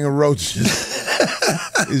 gangbanger roaches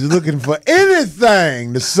is looking for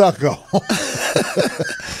anything to suck on.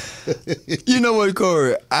 You know what,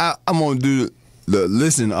 Corey? I'm gonna do the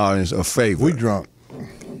listening audience a favor. We drunk,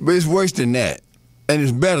 but it's worse than that, and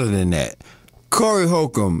it's better than that. Corey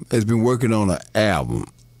Holcomb has been working on an album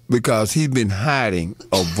because he's been hiding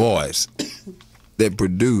a voice that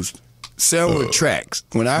produced several tracks.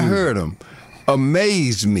 When I heard him,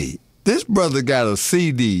 amazed me. This brother got a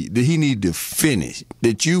CD that he need to finish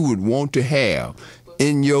that you would want to have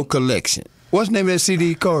in your collection. What's the name of that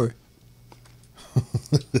CD, Corey?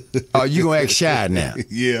 Oh, you gonna act shy now?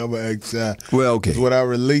 Yeah, I'm gonna act shy. Well, okay. When I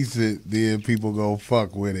release it, then people gonna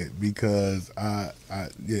fuck with it because I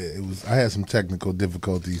had some technical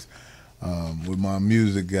difficulties with my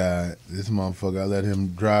music guy. This motherfucker, I let him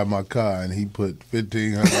drive my car and he put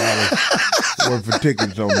 $1,500 worth of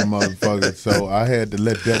tickets on the motherfucker. So I had to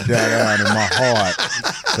let that die down in my heart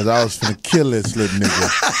because I was finna kill this little nigga.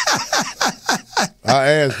 I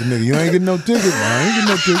asked the nigga, you ain't getting no tickets? I ain't getting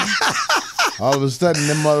no tickets. All of a sudden,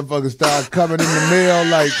 them motherfuckers start coming in the mail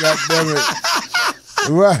like, goddamn it,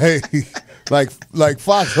 right? like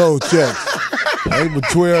foxhole checks. They were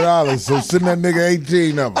 $12, so send that nigga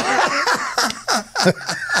 18 of them.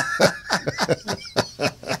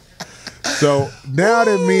 So now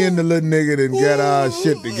that me and the little nigga done got our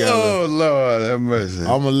shit together. Oh Lord, have mercy.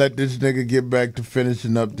 I'm gonna let this nigga get back to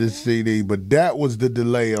finishing up this CD, but that was the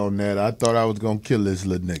delay on that. I thought I was gonna kill this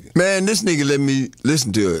little nigga. Man, this nigga let me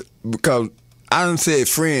listen to it because I done said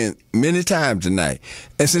friend many times tonight.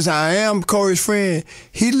 And since I am Corey's friend,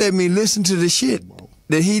 he let me listen to the shit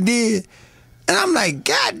that he did. And I'm like,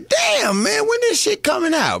 God damn, man, when this shit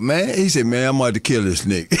coming out, man? He said, man, I'm about to kill this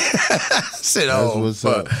nigga. I said, oh, that's what's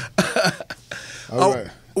up. All right.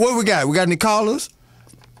 What we got? We got any callers?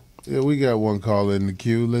 Yeah, we got one caller in the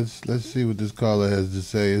queue. Let's see what this caller has to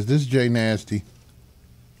say. Is this Jay Nasty?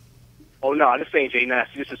 Oh, no, this ain't Jay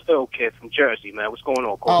Nasty. This is Ill Kid from Jersey, man. What's going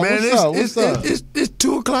on, Corey? Oh, man, it's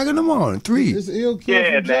 2 o'clock in the morning, 3. It's Ill Kid Yeah,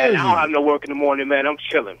 from man. Jersey. I don't have no work in the morning, man. I'm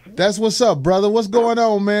chilling. That's what's up, brother. What's going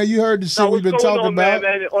on, man? You heard the shit we've been talking about.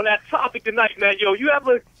 Man? On that topic tonight, man, yo, you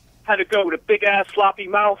ever had to go with a big-ass floppy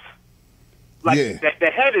mouth? Like, yeah.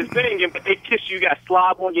 The head is banging, but they kiss you, got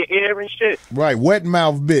slob on your ear and shit. Right, wet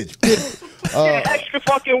mouth bitch. Yeah, extra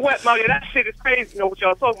fucking wet mouth. Yeah, that shit is crazy, you know, what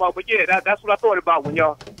y'all talking about. But, yeah, that's what I thought about when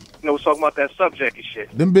y'all, you know, was talking about that subject and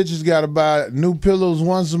shit. Them bitches got to buy new pillows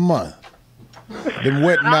once a month. Them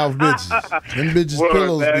wet mouth bitches. Them bitches Word,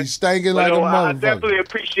 pillows man. be stinking like a I motherfucker. definitely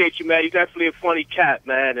appreciate you, man. You're definitely a funny cat,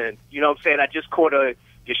 man. And, you know what I'm saying, I just caught your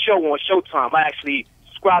show on Showtime. I actually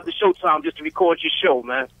subscribed to Showtime just to record your show,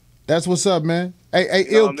 man. That's what's up, man. Hey,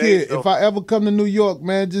 You know Ill what I mean? Kid, So- if I ever come to New York,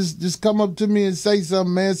 man, just come up to me and say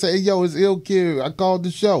something, man. Say, hey, yo, it's Ill Kid. I called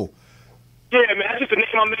the show. Yeah, man, that's just a name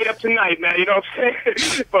I made up tonight, man. You know what I'm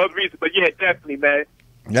saying? For a reason. But, yeah, definitely, man.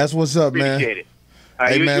 That's what's up, man. Appreciate it. All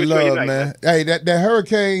right, Hey, you man, enjoy your love, night, man. Hey, that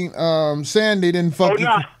Hurricane Sandy didn't fuck you.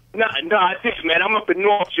 No, I think, man. I'm up in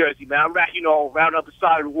North Jersey, man. I'm right, you know, around the other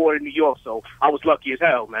side of the water in New York, so I was lucky as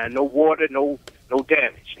hell, man. No water, no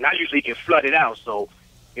damage. And I usually get flooded out, so,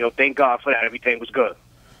 you know, thank God for that. Everything was good.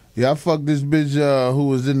 Yeah, I fucked this bitch who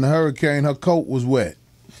was in the hurricane. Her coat was wet.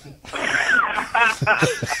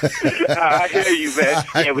 I hear you, man.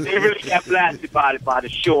 Yeah, but they really got blasted by the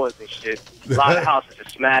shores and shit. A lot of houses are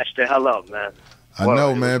smashed the hell up, man. I Well, know,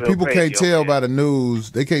 it was man. real People crazy can't over tell there. by the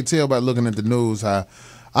news. They can't tell by looking at the news how.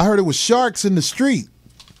 I heard it was sharks in the street.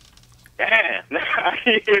 Damn, I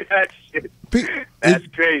hear that shit. That's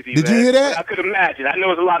crazy, did man. you hear that? I could imagine. I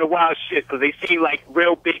know it's a lot of wild shit because they seem like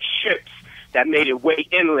real big ships that made it way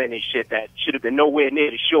inland and shit that should have been nowhere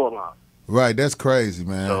near the shoreline. Right, that's crazy,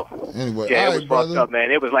 man. Anyway, Yeah, all it right, was brother. fucked up,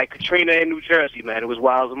 man. It was like Katrina in New Jersey, man. It was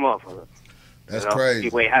wild as a motherfucker. That's You know, crazy.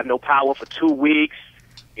 People ain't had no power for 2 weeks.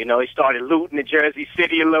 You know, he started looting in Jersey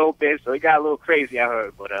City a little bit, so it got a little crazy, I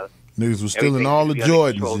heard. But Niggas was stealing everything all the should be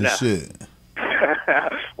under control Jordans and now. shit.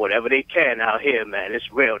 whatever they can out here, man.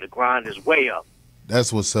 It's real. The grind is way up.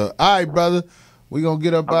 That's what's up. All right, brother. We gonna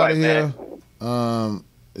get up All out right, of here.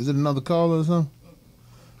 Is it another caller or something?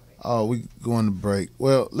 Oh, we going to break.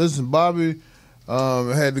 Well, listen, Bobby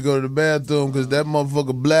I had to go to the bathroom because that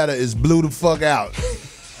motherfucker bladder is blew the fuck out.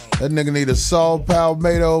 That nigga need a salt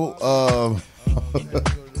palmetto.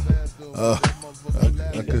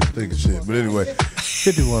 I couldn't think of shit. But anyway,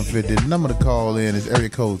 5150. The number to call in is area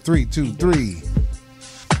code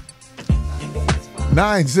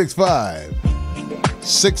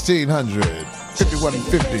 323-965-1600.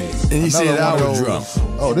 5150. And he said I was drunk.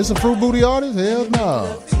 Oh, this a Fruit Booty artist? Hell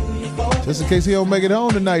no. Just in case he don't make it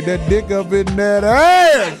home tonight, that dick up in that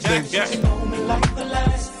ass.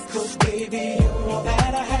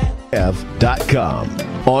 hiphopbev.com.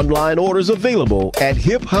 Online orders available at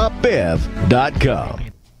hiphopbev.com.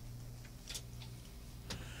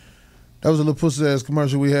 That was a little pussy ass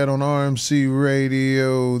commercial we had on RMC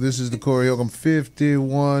Radio. This is the Corey Holcomb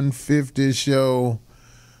 5150 show.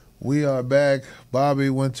 We are back.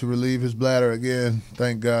 Bobby went to relieve his bladder again.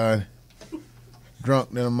 Thank God.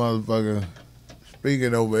 Drunk than a motherfucker.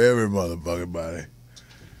 Speaking over every motherfucking body.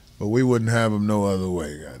 But we wouldn't have him no other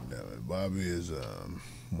way, goddammit. Bobby is,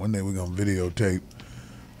 one day we're going to videotape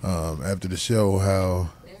after the show how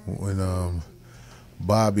when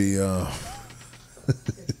Bobby, that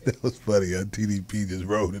was funny. TDP just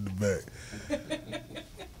rode in the back.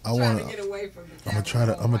 I'm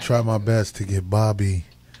gonna try my best to get Bobby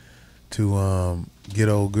to get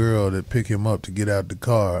old girl to pick him up to get out the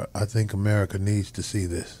car. I think America needs to see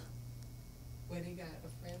this. Wait, he got a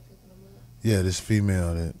friend picking him up? Yeah, this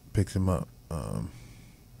female that picks him up.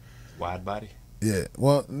 Wide body? Yeah.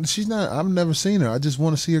 Well, she's not. I've never seen her. I just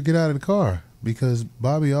want to see her get out of the car because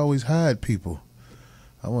Bobby always hide people.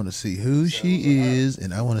 I want to see who she is,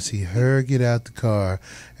 and I want to see her get out the car.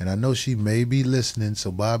 And I know she may be listening,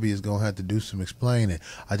 so Bobby is going to have to do some explaining.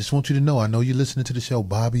 I just want you to know, I know you're listening to the show.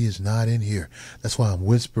 Bobby is not in here. That's why I'm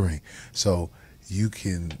whispering. So you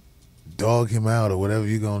can dog him out or whatever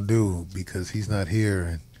you're going to do because he's not here,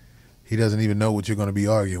 and he doesn't even know what you're going to be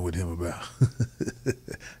arguing with him about.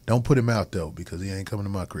 Don't put him out, though, because he ain't coming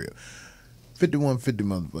to my crib. 5150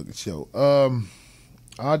 motherfucking show.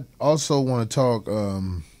 I also want to talk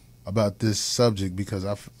about this subject because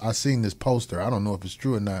I seen this poster. I don't know if it's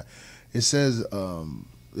true or not. It says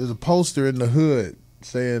there's a poster in the hood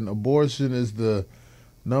saying abortion is the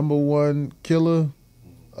 #1 killer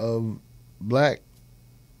of black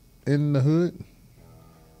in the hood.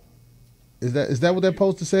 Is that what that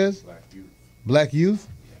poster says? Black youth.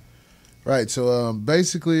 Right. So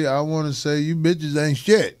basically, I want to say you bitches ain't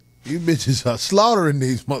shit. You bitches are slaughtering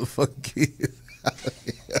these motherfucking kids.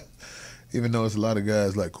 Even though it's a lot of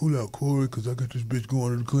guys like, cool out, Corey, because I got this bitch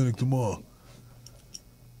going to the clinic tomorrow.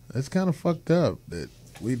 That's kind of fucked up that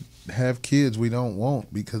we have kids we don't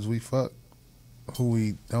want because we fuck who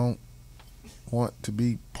we don't want to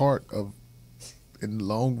be part of in the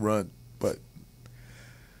long run. But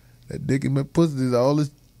that dick and my pussy is all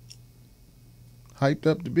it's hyped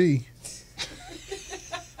up to be.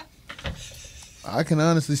 I can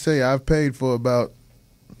honestly say I've paid for about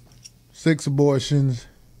 6 abortions,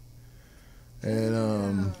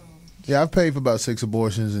 and yeah, I've paid for about 6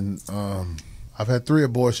 abortions, and I've had 3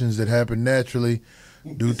 abortions that happened naturally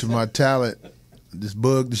due to my talent. Just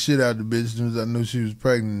bugged the shit out of the bitch as soon as I knew she was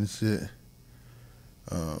pregnant and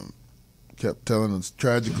shit. Kept telling us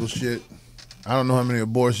tragical shit. I don't know how many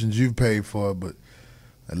abortions you've paid for, but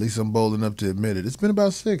at least I'm bold enough to admit it. It's been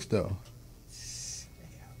about 6 though.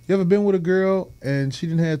 You ever been with a girl and she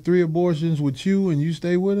done had 3 abortions with you and you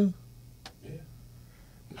stay with her?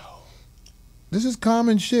 This is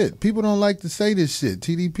common shit. People don't like to say this shit.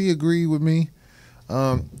 TDP agreed with me.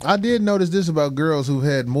 I did notice this about girls who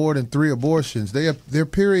had more than 3 abortions. Their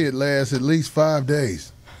period lasts at least 5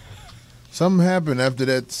 days. Something happened after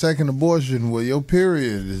that second abortion where your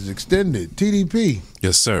period is extended. TDP.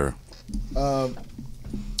 Yes, sir.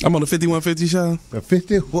 I'm on the 5150 show. The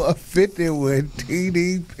 5150 with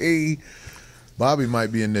TDP. Bobby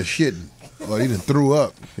might be in there shitting. Or he done threw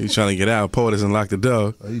up. He's trying to get out. Poet doesn't lock the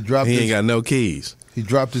door. He ain't got no keys. He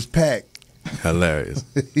dropped his pack. Hilarious.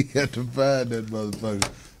 He had to find that motherfucker.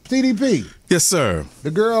 TDP. Yes, sir. The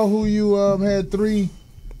girl who you had 3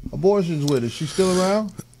 abortions with, is she still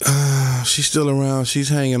around? She's still around. She's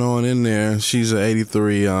hanging on in there. She's an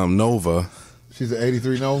 83 Nova. She's an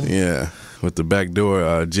 83 Nova? Yeah. With the back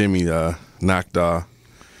door, Jimmy knocked off.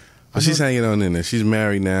 But she's hanging on in there. She's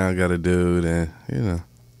married now, got a dude, and, you know.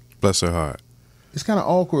 Bless her heart. It's kind of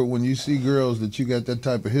awkward when you see girls that you got that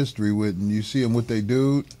type of history with and you see them with their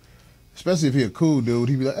dude, especially if he a cool dude.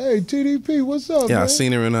 He'd be like, hey, TDP, what's up, Yeah, man? I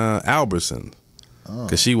seen her in Albertson.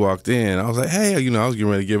 Because she walked in. I was like, hey, you know, I was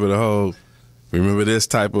getting ready to give her the whole, remember this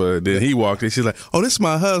type of, then he walked in. She's like, oh, this is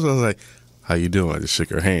my husband. I was like, how you doing? I just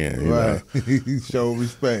shook her hand. You know? He showed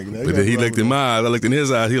respect. But then he looked in my eyes. I looked in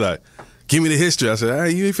his eyes. He like, give me the history. I said,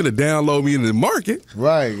 hey, you ain't finna download me in the market.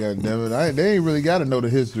 Right, goddammit. They ain't really got to know the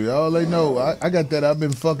history. All they know, I got that. I've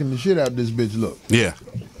been fucking the shit out of this bitch look. Yeah.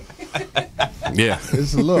 Yeah.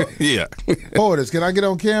 It's a look. Yeah. Portis, can I get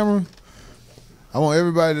on camera? I want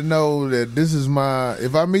everybody to know that this is my.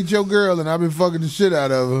 If I meet your girl and I've been fucking the shit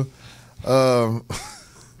out of her,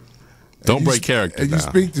 don't break character. And you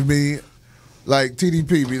speak to me like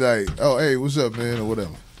TDP, be like, "Oh, hey, what's up, man?" or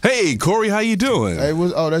whatever. Hey, Corey, how you doing? Hey,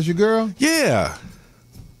 that's your girl? Yeah.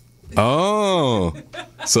 Oh,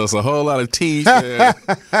 so it's a whole lot of teeth.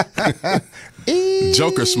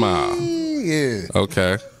 Joker smile. Yeah.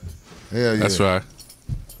 Okay. Hell yeah. That's right.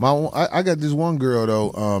 I got this one girl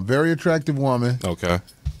though, very attractive woman. Okay.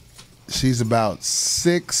 She's about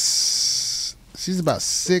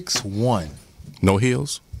 6'1". No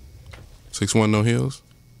heels. 6'1", no heels.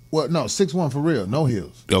 Well, no, 6'1" for real, no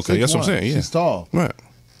heels. Okay, that's what I'm saying. Yeah. She's tall. Right.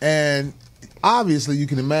 And obviously, you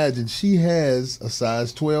can imagine she has a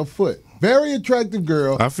size 12 foot. Very attractive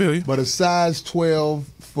girl. I feel you. But a size 12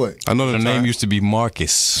 foot. I know her name used to be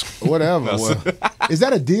Marcus. Whatever. Well, is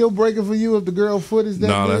that a deal breaker for you if the girl foot is that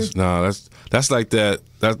big? That's like that.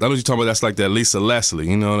 I know what you're talking about. That's like that Lisa Leslie.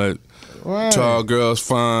 You know that right. Tall girl's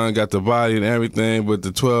fine, got the body and everything, but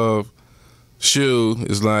the 12 shoe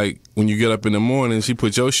is like when you get up in the morning, she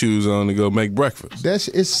put your shoes on to go make breakfast.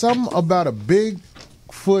 It's something about a big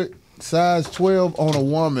foot, size 12 on a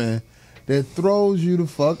woman that throws you the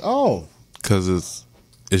fuck off. Because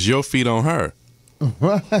it's your feet on her.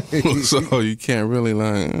 Right. So you can't really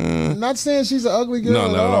like. Not saying she's an ugly girl No,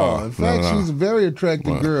 at not at all. all. In fact, she's a very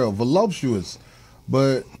attractive Right. girl, voluptuous.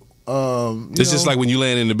 But it's just like when you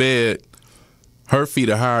laying in the bed, her feet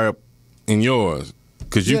are higher up than yours.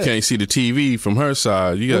 Because you can't see the TV from her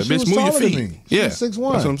side. You got to bitch, move your feet. She Yeah, was 6'1". that's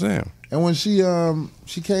what I'm saying. And when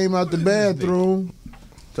she came out the bathroom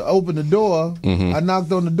to open the door, I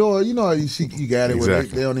knocked on the door. You know how you got it. Where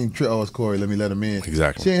Exactly. they don't even. Oh, it's Corey. Let me let him in.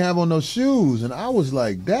 Exactly. She ain't have on no shoes, and I was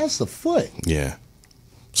like, "That's a foot." Yeah.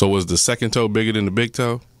 So was the second toe bigger than the big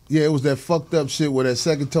toe? Yeah, it was that fucked up shit where that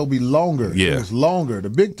second toe be longer. Yeah. It was longer. The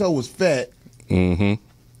big toe was fat, Mm-hmm.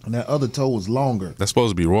 and that other toe was longer. That's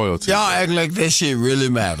supposed to be royalty. Y'all act like that shit really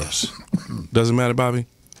matters. Doesn't matter, Bobby?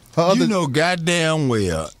 You know goddamn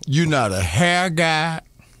well you're not a hair guy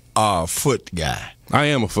or a foot guy. I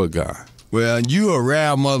am a foot guy. Well, you a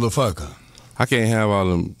rare motherfucker. I can't have all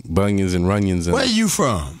them bunions and runions. Where you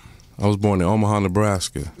from? I was born in Omaha,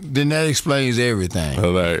 Nebraska. Then that explains everything.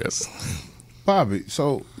 Hilarious. Bobby,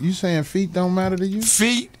 so you saying feet don't matter to you?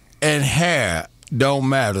 Feet and hair don't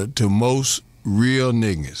matter to most real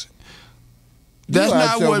niggas. That's out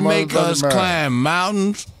not your what make motherfucking us mind. climb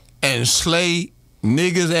mountains and slay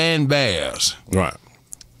niggas and bears. Right.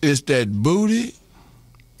 It's that booty,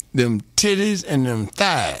 them titties, and them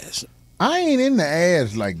thighs. I ain't in the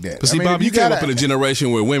ass like that. But see, I mean, Bob, if you came gotta- up in a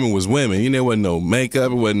generation where women was women. You know, there wasn't no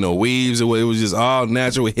makeup, it wasn't no weaves, it was just all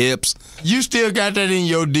natural hips. You still got that in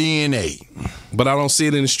your DNA. But I don't see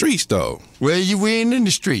it in the streets, though. Well, we ain't in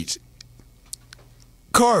the streets.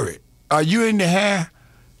 Corey, are you in the hair?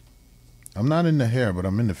 I'm not in the hair, but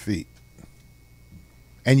I'm in the feet.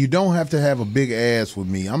 And you don't have to have a big ass with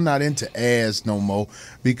me. I'm not into ass no more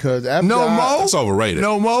because after That's overrated.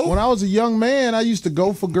 No more? When I was a young man, I used to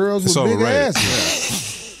go for girls It's with big overrated.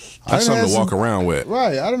 asses. That's something to walk around with.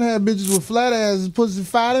 Right. I done had bitches with flat asses, pussy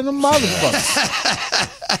fat in them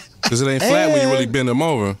motherfuckers. Because it ain't flat when you really bend them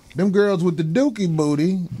over. Them girls with the dookie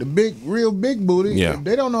booty, the real big booty, Yeah. if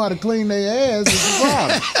they don't know how to clean their ass, it's a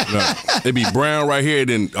problem. No, it be brown right here,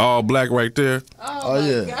 then all black right there. Oh,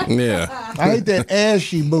 yeah. Yeah. I hate that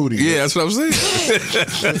ashy booty. Yeah, that's what I'm saying.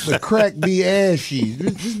 The crack be ashy.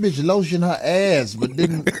 This bitch lotion her ass, but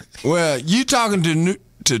didn't. Well, you talking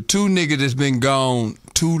to two niggas that's been gone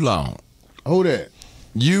too long. Who that?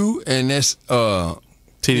 You and this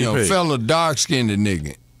TDP. fella dark skinned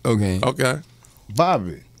nigga. Okay. Okay.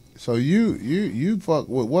 Bobby. So you fuck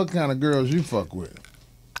with what kind of girls you fuck with?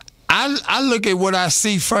 I look at what I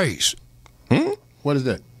see first. What is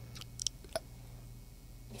that?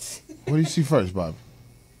 What do you see first, Bobby?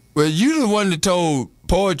 Well, you the one that told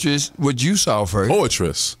Poetress what you saw first.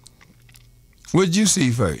 Poetress. What'd you see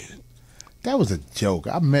first? That was a joke.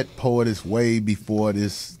 I met Poetess way before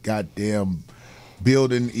this goddamn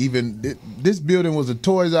building. Even this building was a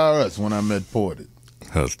Toys R Us when I met Poetess.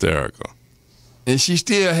 Hysterical. And she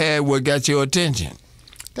still had what got your attention.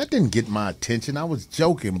 That didn't get my attention. I was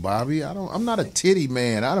joking, Bobby. I'm not a titty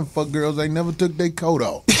man. I done fuck girls they never took their coat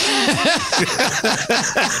off.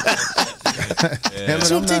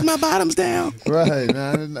 Don't take my bottoms down. Right.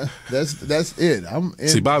 Nah, that's it.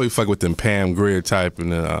 See, Bobby fuck with them Pam Grier type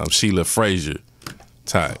and Sheila Frazier.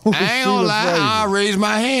 Tight. I ain't gonna lie, I raised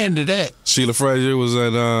my hand to that. Sheila Frazier was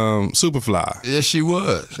at Superfly. Yes, she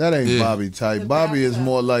was. That ain't Bobby type. Bobby is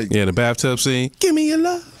more like the bathtub scene. Give me your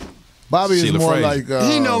love. Bobby Sheila is more Frazier.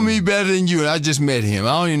 like he know me better than you, and I just met him. I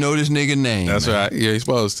don't even know this nigga name. That's man. right. Yeah, he's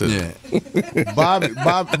supposed to. Yeah.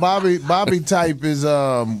 Bobby type is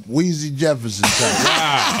Wheezy Jefferson type.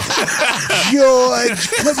 Wow. George,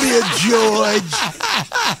 come here, George.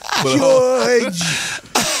 George.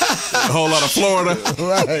 A whole lot of Florida.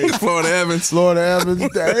 Right. Florida Evans. Florida Evans.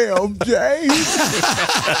 Damn, James.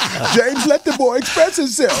 James, let the boy express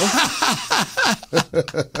himself.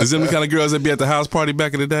 Is them the kind of girls that be at the house party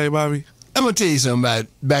back in the day, Bobby? I'm gonna tell you something about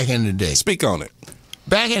back in the day. Speak on it.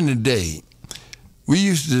 Back in the day, we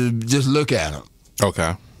used to just look at them.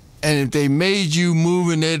 Okay. And if they made you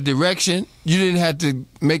move in their direction, you didn't have to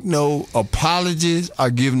make no apologies or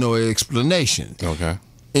give no explanation. Okay.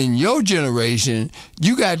 In your generation,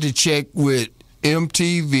 you got to check with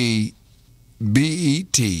MTV,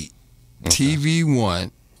 BET, TV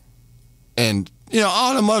One, and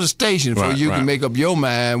all them other stations before you can make up your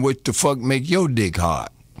mind what the fuck make your dick hard.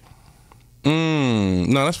 No,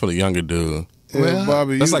 that's for the younger dude. Well,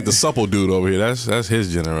 Bobby, that's like the supple dude over here. That's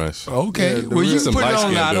his generation. Okay. Well, you some put it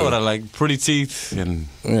on. I know what I like. Pretty teeth and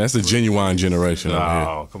that's the genuine generation over here.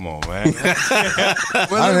 Oh, come on, man.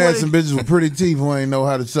 I had some bitches with pretty teeth who ain't know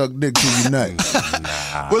how to suck dick till you nut.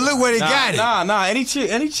 Well, look where they got it. Nah. Any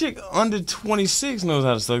chick under 26 knows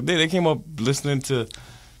how to suck dick. They came up listening to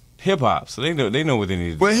hip hop, so they know what they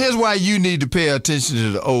need to do. Well, here's why you need to pay attention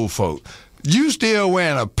to the old folk. You still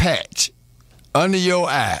wearing a patch under your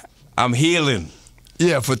eye. I'm healing.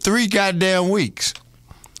 Yeah, for 3 goddamn weeks.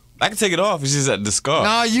 I can take it off. It's just at the scar.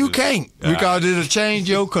 No, you can't because it'll change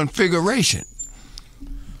your configuration.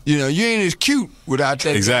 You ain't as cute without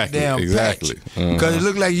that goddamn patch. Because it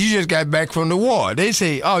look like you just got back from the war. They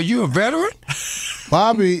say, "Oh, you a veteran?"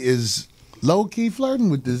 Bobby is low-key flirting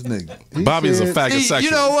with this nigga. Bobby is a faggot sexual. You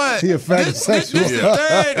know what? He a faggot sexual.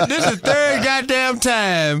 This is the third goddamn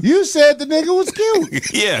time. You said the nigga was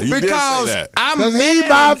cute. Yeah, you because did say that. I'm he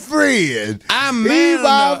my friend. I'm man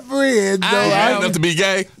enough. Friend. Man enough to be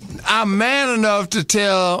gay. I'm man enough to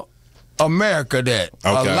tell America that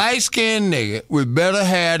a light-skinned nigga with better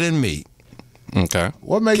hair than me. Okay.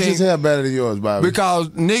 What makes his hair better than yours, Bobby? Because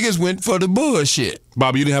niggas went for the bullshit.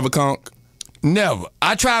 Bobby, you didn't have a conch? Never.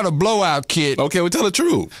 I tried a blowout kit. Okay, well, tell the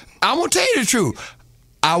truth. I'm going to tell you the truth.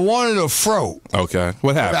 I wanted a fro. Okay.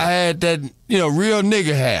 What happened? I had that, real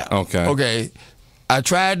nigga hair. Okay. Okay. I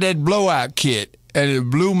tried that blowout kit, and it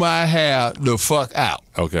blew my hair the fuck out.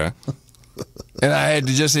 Okay. And I had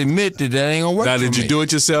to just admit that ain't going to work for me. Now, did you do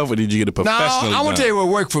it yourself, or did you get a professional? No, I'm going to tell you what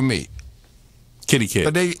worked for me. Kitty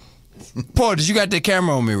kit. But Porter, you got that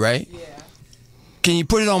camera on me, right? Yeah. Can you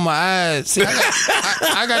put it on my eyes? See,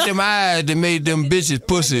 I got them eyes that made them bitches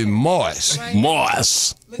pussy moist.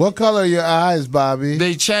 Moist. What color are your eyes, Bobby?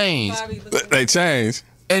 They changed. They changed.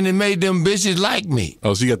 And it made them bitches like me.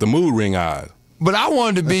 Oh, so you got the mood ring eyes. But I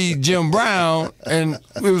wanted to be Jim Brown, and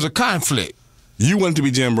it was a conflict. You wanted to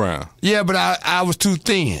be Jim Brown? Yeah, but I was too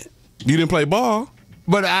thin. You didn't play ball?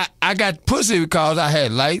 But I got pussy because I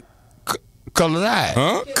had light colored eyes.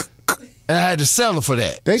 Huh? And I had to settle for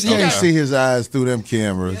that. They can't see his eyes through them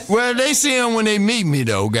cameras. Well, they see him when they meet me,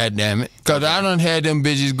 though, goddammit. Because I done had them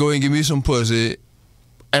bitches go and give me some pussy,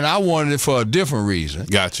 and I wanted it for a different reason.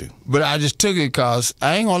 Got you. But I just took it because,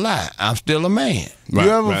 I ain't gonna lie, I'm still a man. Right,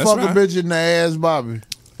 you ever fuck a bitch in the ass, Bobby?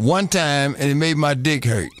 One time, and it made my dick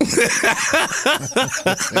hurt.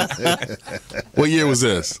 What year was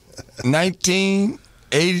this?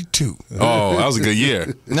 1982. Oh, that was a good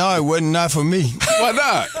year. No, it wasn't not for me. Why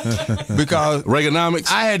not? Because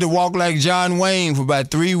Reaganomics? I had to walk like John Wayne for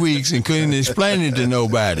about 3 weeks and couldn't explain it to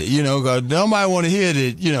nobody. Because nobody want to hear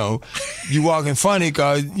that, you walking funny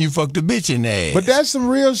because you fucked a bitch in the ass. But that's some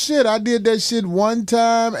real shit. I did that shit one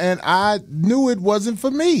time and I knew it wasn't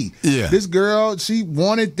for me. Yeah. This girl, she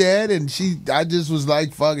wanted that and I just was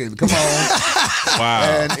like, fuck it, come on. Wow.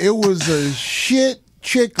 And it was a shit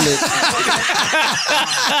chicklet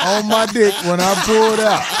on my dick when I pulled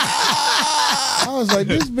out. I was like,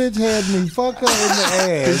 this bitch had me fuck her in the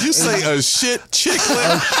ass. Did you say a shit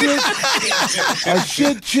chicklet? A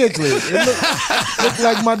shit chicklet. It looked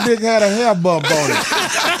like my dick had a hair bump on it.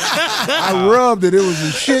 I rubbed it. It was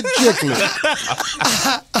a shit chicklet.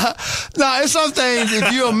 Now, it's some things,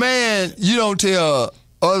 if you're a man, you don't tell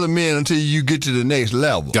other men until you get to the next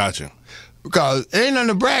level. Gotcha. Because it ain't nothing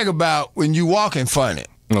to brag about when you walking funny.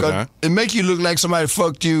 Okay. It make you look like somebody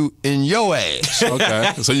fucked you in your ass.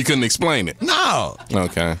 Okay. So you couldn't explain it? No.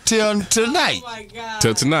 Okay. Till tonight.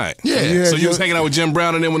 Till tonight? Yeah. So you was hanging out with Jim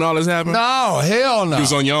Brown and then when all this happened? No, hell no. You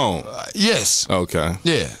was on your own? Yes. Okay.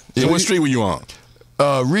 Yeah. So what street were you on?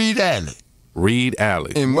 Reed Alley. Reed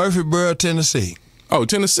Alley. In Murfreesboro, Tennessee. Oh,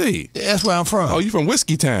 Tennessee. Yeah, that's where I'm from. Oh, you from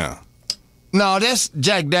Whiskey Town? No, that's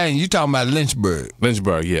Jack Daniels. You talking about Lynchburg.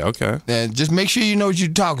 Lynchburg, yeah, okay. And just make sure you know what you're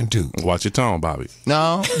talking to. Watch your tone, Bobby.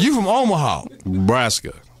 No, you from Omaha.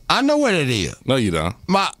 Nebraska. I know where that is. No, you don't.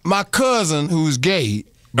 My cousin, who's gay,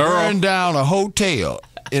 burned down a hotel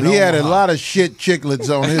in He Omaha. had a lot of shit chiclets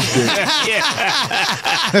on his dick.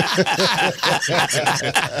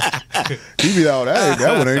 He be all,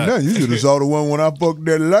 that one ain't nothing. You should have saw the one when I fucked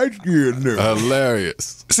that light skin there.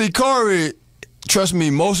 Hilarious. See, Corey, trust me,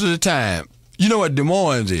 most of the time, you know what Des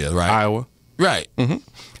Moines is, right? Iowa. Right. Mm-hmm.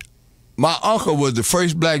 My uncle was the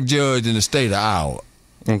first black judge in the state of Iowa.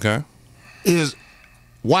 Okay. His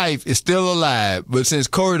wife is still alive, but since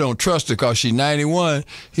Corey don't trust her because she's 91,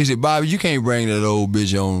 he said, Bobby, you can't bring that old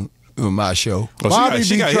bitch on my show. Oh,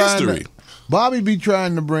 she got history. Bobby be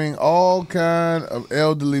trying to bring all kind of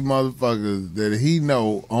elderly motherfuckers that he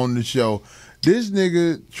know on the show. This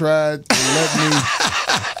nigga tried to let me...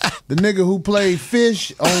 The nigga who played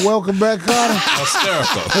Fish on Welcome Back, Carter.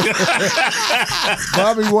 Hysterical.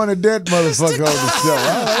 Bobby wanted that motherfucker on the show. I was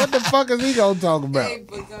like, what the fuck is he gonna talk about?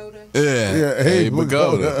 Yeah. Hey,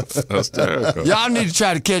 Pagoda. Hysterical. Y'all need to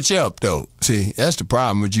try to catch up, though. See, that's the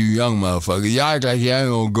problem with you young motherfuckers. Y'all act like y'all ain't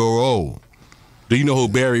gonna grow old. Do you know who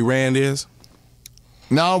Barry Rand is?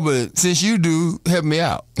 No, but since you do, help me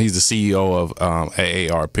out. He's the CEO of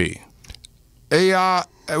AARP.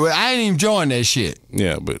 Well, I ain't even joined that shit.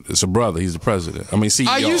 Yeah, but it's a brother. He's the president. I mean, CEO.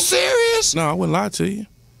 Are you serious? No, I wouldn't lie to you.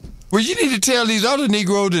 Well, you need to tell these other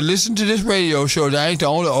Negroes that listen to this radio show that I ain't the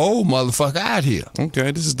only old motherfucker out here.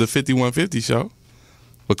 Okay, this is the 5150 show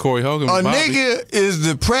with Corey Holcomb. A and Bobby. nigga is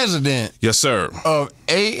the president. Yes, sir. Of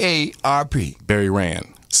AARP. Barry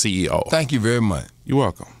Rand, CEO. Thank you very much. You're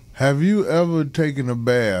welcome. Have you ever taken a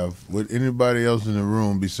bath with anybody else in the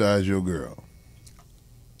room besides your girl?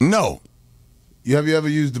 No. Have you ever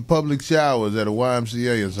used the public showers at a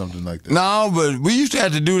YMCA or something like that? No, but we used to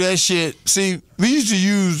have to do that shit. See, we used to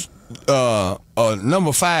use a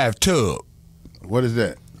number 5 tub. What is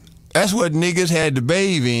that? That's what niggas had to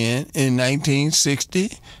bathe in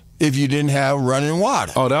 1960 if you didn't have running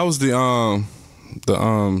water. Oh, that was the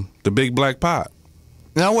big black pot.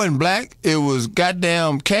 No, it wasn't black. It was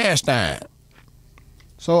goddamn cast iron.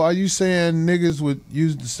 So are you saying niggas would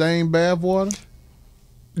use the same bath water?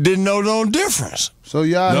 Didn't know no difference. So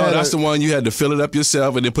y'all No, that's the one you had to fill it up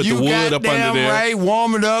yourself and then put the wood up under there. Right,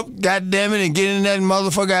 warm it up, goddamn it, and get in that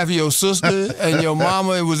motherfucker after your sister and your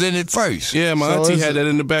mama was in it first. Yeah, my auntie had that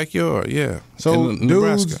in the backyard. Yeah. So in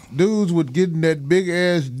Nebraska. dudes would get in that big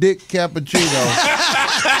ass dick cappuccino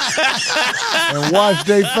and wash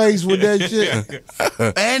their face with that shit.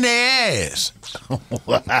 And their ass.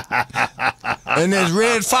 And as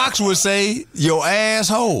Red Fox would say, your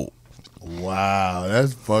asshole. Wow,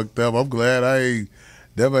 that's fucked up. I'm glad I ain't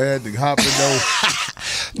never had to hop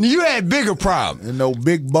in You had bigger problems. In no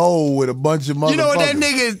big bowl with a bunch of motherfuckers. You know what that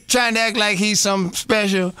nigga trying to act like he's something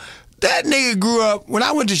special? That nigga grew up, when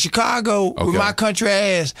I went to Chicago with my country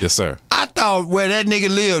ass, yes, sir. I thought where that nigga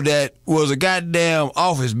lived at was a goddamn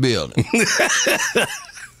office building. 30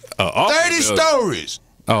 stories.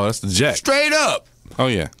 Oh, that's the jack. Straight up. Oh,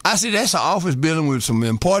 yeah. I said, that's an office building with some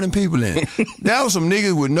important people in it. That was some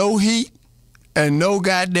niggas with no heat and no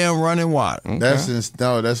goddamn running water. Okay.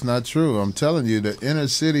 That's not true. I'm telling you, the inner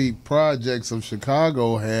city projects of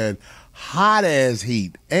Chicago had hot ass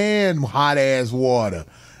heat and hot ass water.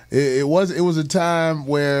 It was a time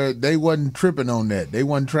where they wasn't tripping on that. They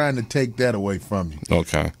wasn't trying to take that away from you.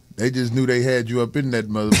 Okay. They just knew they had you up in that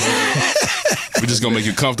motherfucker. We're just gonna make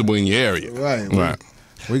you comfortable in your area. Right.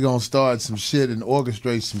 We're going to start some shit and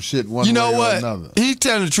orchestrate some shit one way or another. He's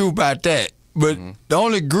telling the truth about that. But the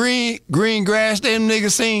only green grass them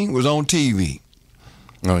niggas seen was on TV.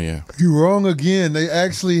 Oh, yeah. You wrong again. They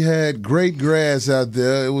actually had great grass out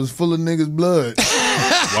there. It was full of niggas' blood.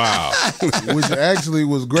 Wow. Which actually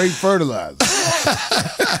was great fertilizer.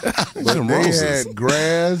 But they had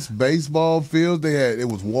grass, baseball fields. It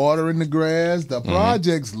was water in the grass. The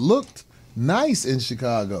projects looked nice in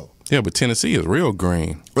Chicago. Yeah, but Tennessee is real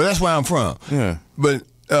green. Well, that's where I'm from. Yeah. But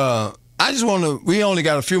I just want to, we only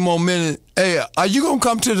got a few more minutes. Hey, are you going to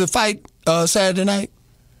come to the fight Saturday night?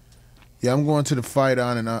 Yeah, I'm going to the fight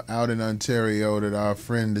out in Ontario that our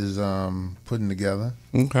friend is putting together.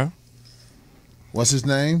 Okay. What's his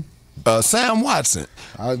name? Sam Watson.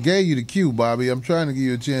 I gave you the cue, Bobby. I'm trying to give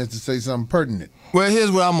you a chance to say something pertinent. Well,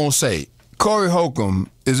 here's what I'm gonna say. Corey Holcomb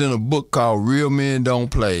is in a book called Real Men Don't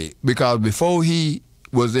Play, because before he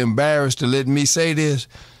was embarrassed to let me say this,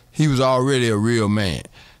 he was already a real man.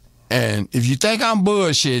 And if you think I'm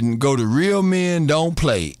bullshitting, go to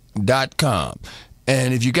realmendon'tplay.com.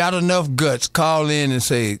 And if you got enough guts, call in and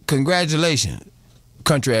say, congratulations,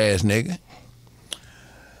 country ass nigga.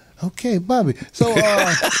 Okay, Bobby. So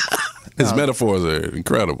his metaphors are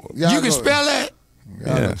incredible. You can spell that?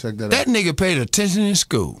 Yeah. Check that out. That nigga paid attention in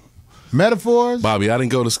school. Metaphors? Bobby, I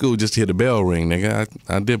didn't go to school just to hear the bell ring, nigga.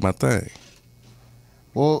 I did my thing.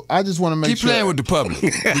 Well, I just want to make Keep sure. playing with the public.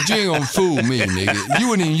 But you ain't gonna fool me, nigga. You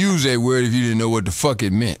wouldn't even use that word if you didn't know what the fuck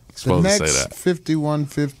it meant. The next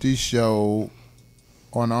 5150 show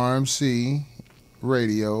on RMC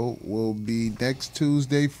Radio will be next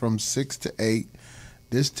Tuesday from 6 to 8.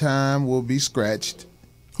 This time will be scratched.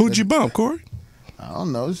 Who'd you bump, Corey? I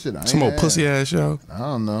don't know. Shit, Some old pussy ass show? I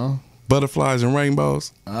don't know. Butterflies and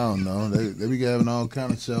rainbows? I don't know. They be having all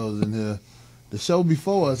kind of shows in here. The show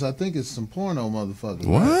before us, I think it's some porno motherfuckers.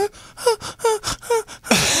 What? Right?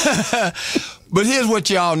 But here's what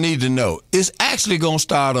y'all need to know. It's actually going to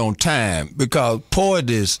start on time, because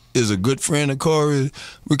Portis is a good friend of Corey's,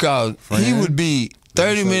 because he would be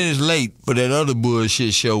 30 minutes late for that other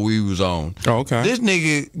bullshit show we was on. Oh, okay. This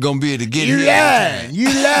nigga going to be able to get You here. lying. You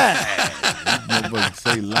lying. Motherfucker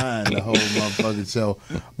say lying the whole motherfucking show.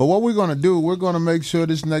 But what we're gonna do, we're gonna make sure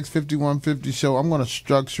this next 5150 show, I'm gonna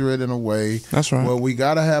structure it in a way. That's right. Where we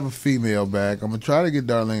gotta have a female back. I'm gonna try to get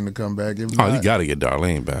Darlene to come back. If not, You gotta get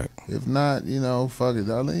Darlene back. If not, fuck it.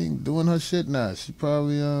 Darlene doing her shit now. She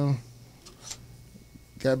probably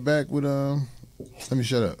got back with let me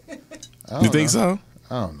shut up. You think so?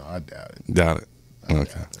 I don't know. I doubt it. Doubt it.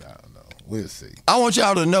 Okay. I don't know. We'll see. I want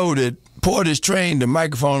y'all to know that Portis trained the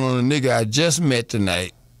microphone on a nigga I just met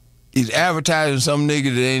tonight. He's advertising some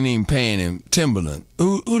nigga that ain't even paying him, Timberland.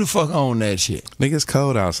 Who the fuck own that shit? Nigga, it's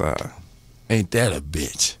cold outside. Ain't that a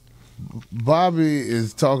bitch? Bobby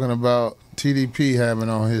is talking about TDP having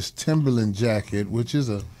on his Timberland jacket, which is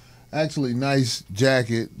a actually nice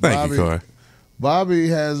jacket. Thank you, Corey. Bobby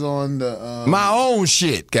has on the my own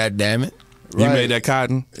shit, goddammit. You made that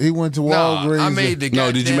cotton? He went to Walgreens. No, I made the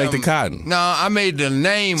No, did you make the cotton? No, I made the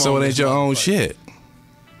name So on it ain't your own shit.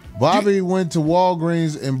 Bobby went to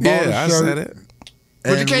Walgreens and bought a I shirt. said it.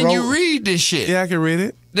 But can you read this shit? Yeah, I can read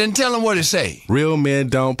it. Then tell him what it say. Real Men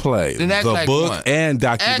Don't Play. Then act the like book one. and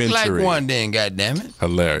documentary. Act like one then, goddammit.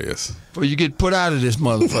 Hilarious. Before you get put out of this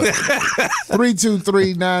motherfucker.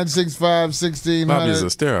 323-965-1600 Bobby's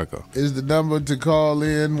hysterical. is the number to call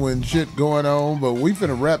in when shit going on. But we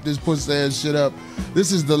finna wrap this pussy ass shit up.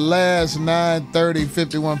 This is the last 9:30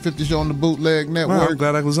 5150 show on the Bootleg Network. Well, I'm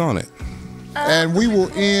glad I was on it. And we will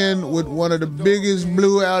end with one of the biggest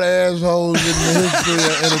blew out assholes in the history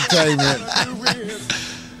of entertainment.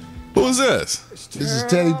 Who's this? This is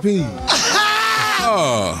Teddy P.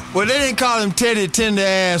 Oh. Well, they didn't call him Teddy Tender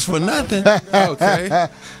Ass for nothing. Okay.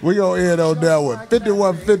 We gonna end on that one.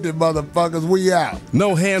 5150 motherfuckers, we out.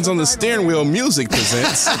 No Hands on the Steering Wheel Music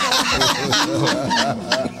presents.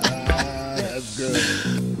 That's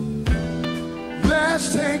good.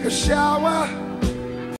 Let's take a shower.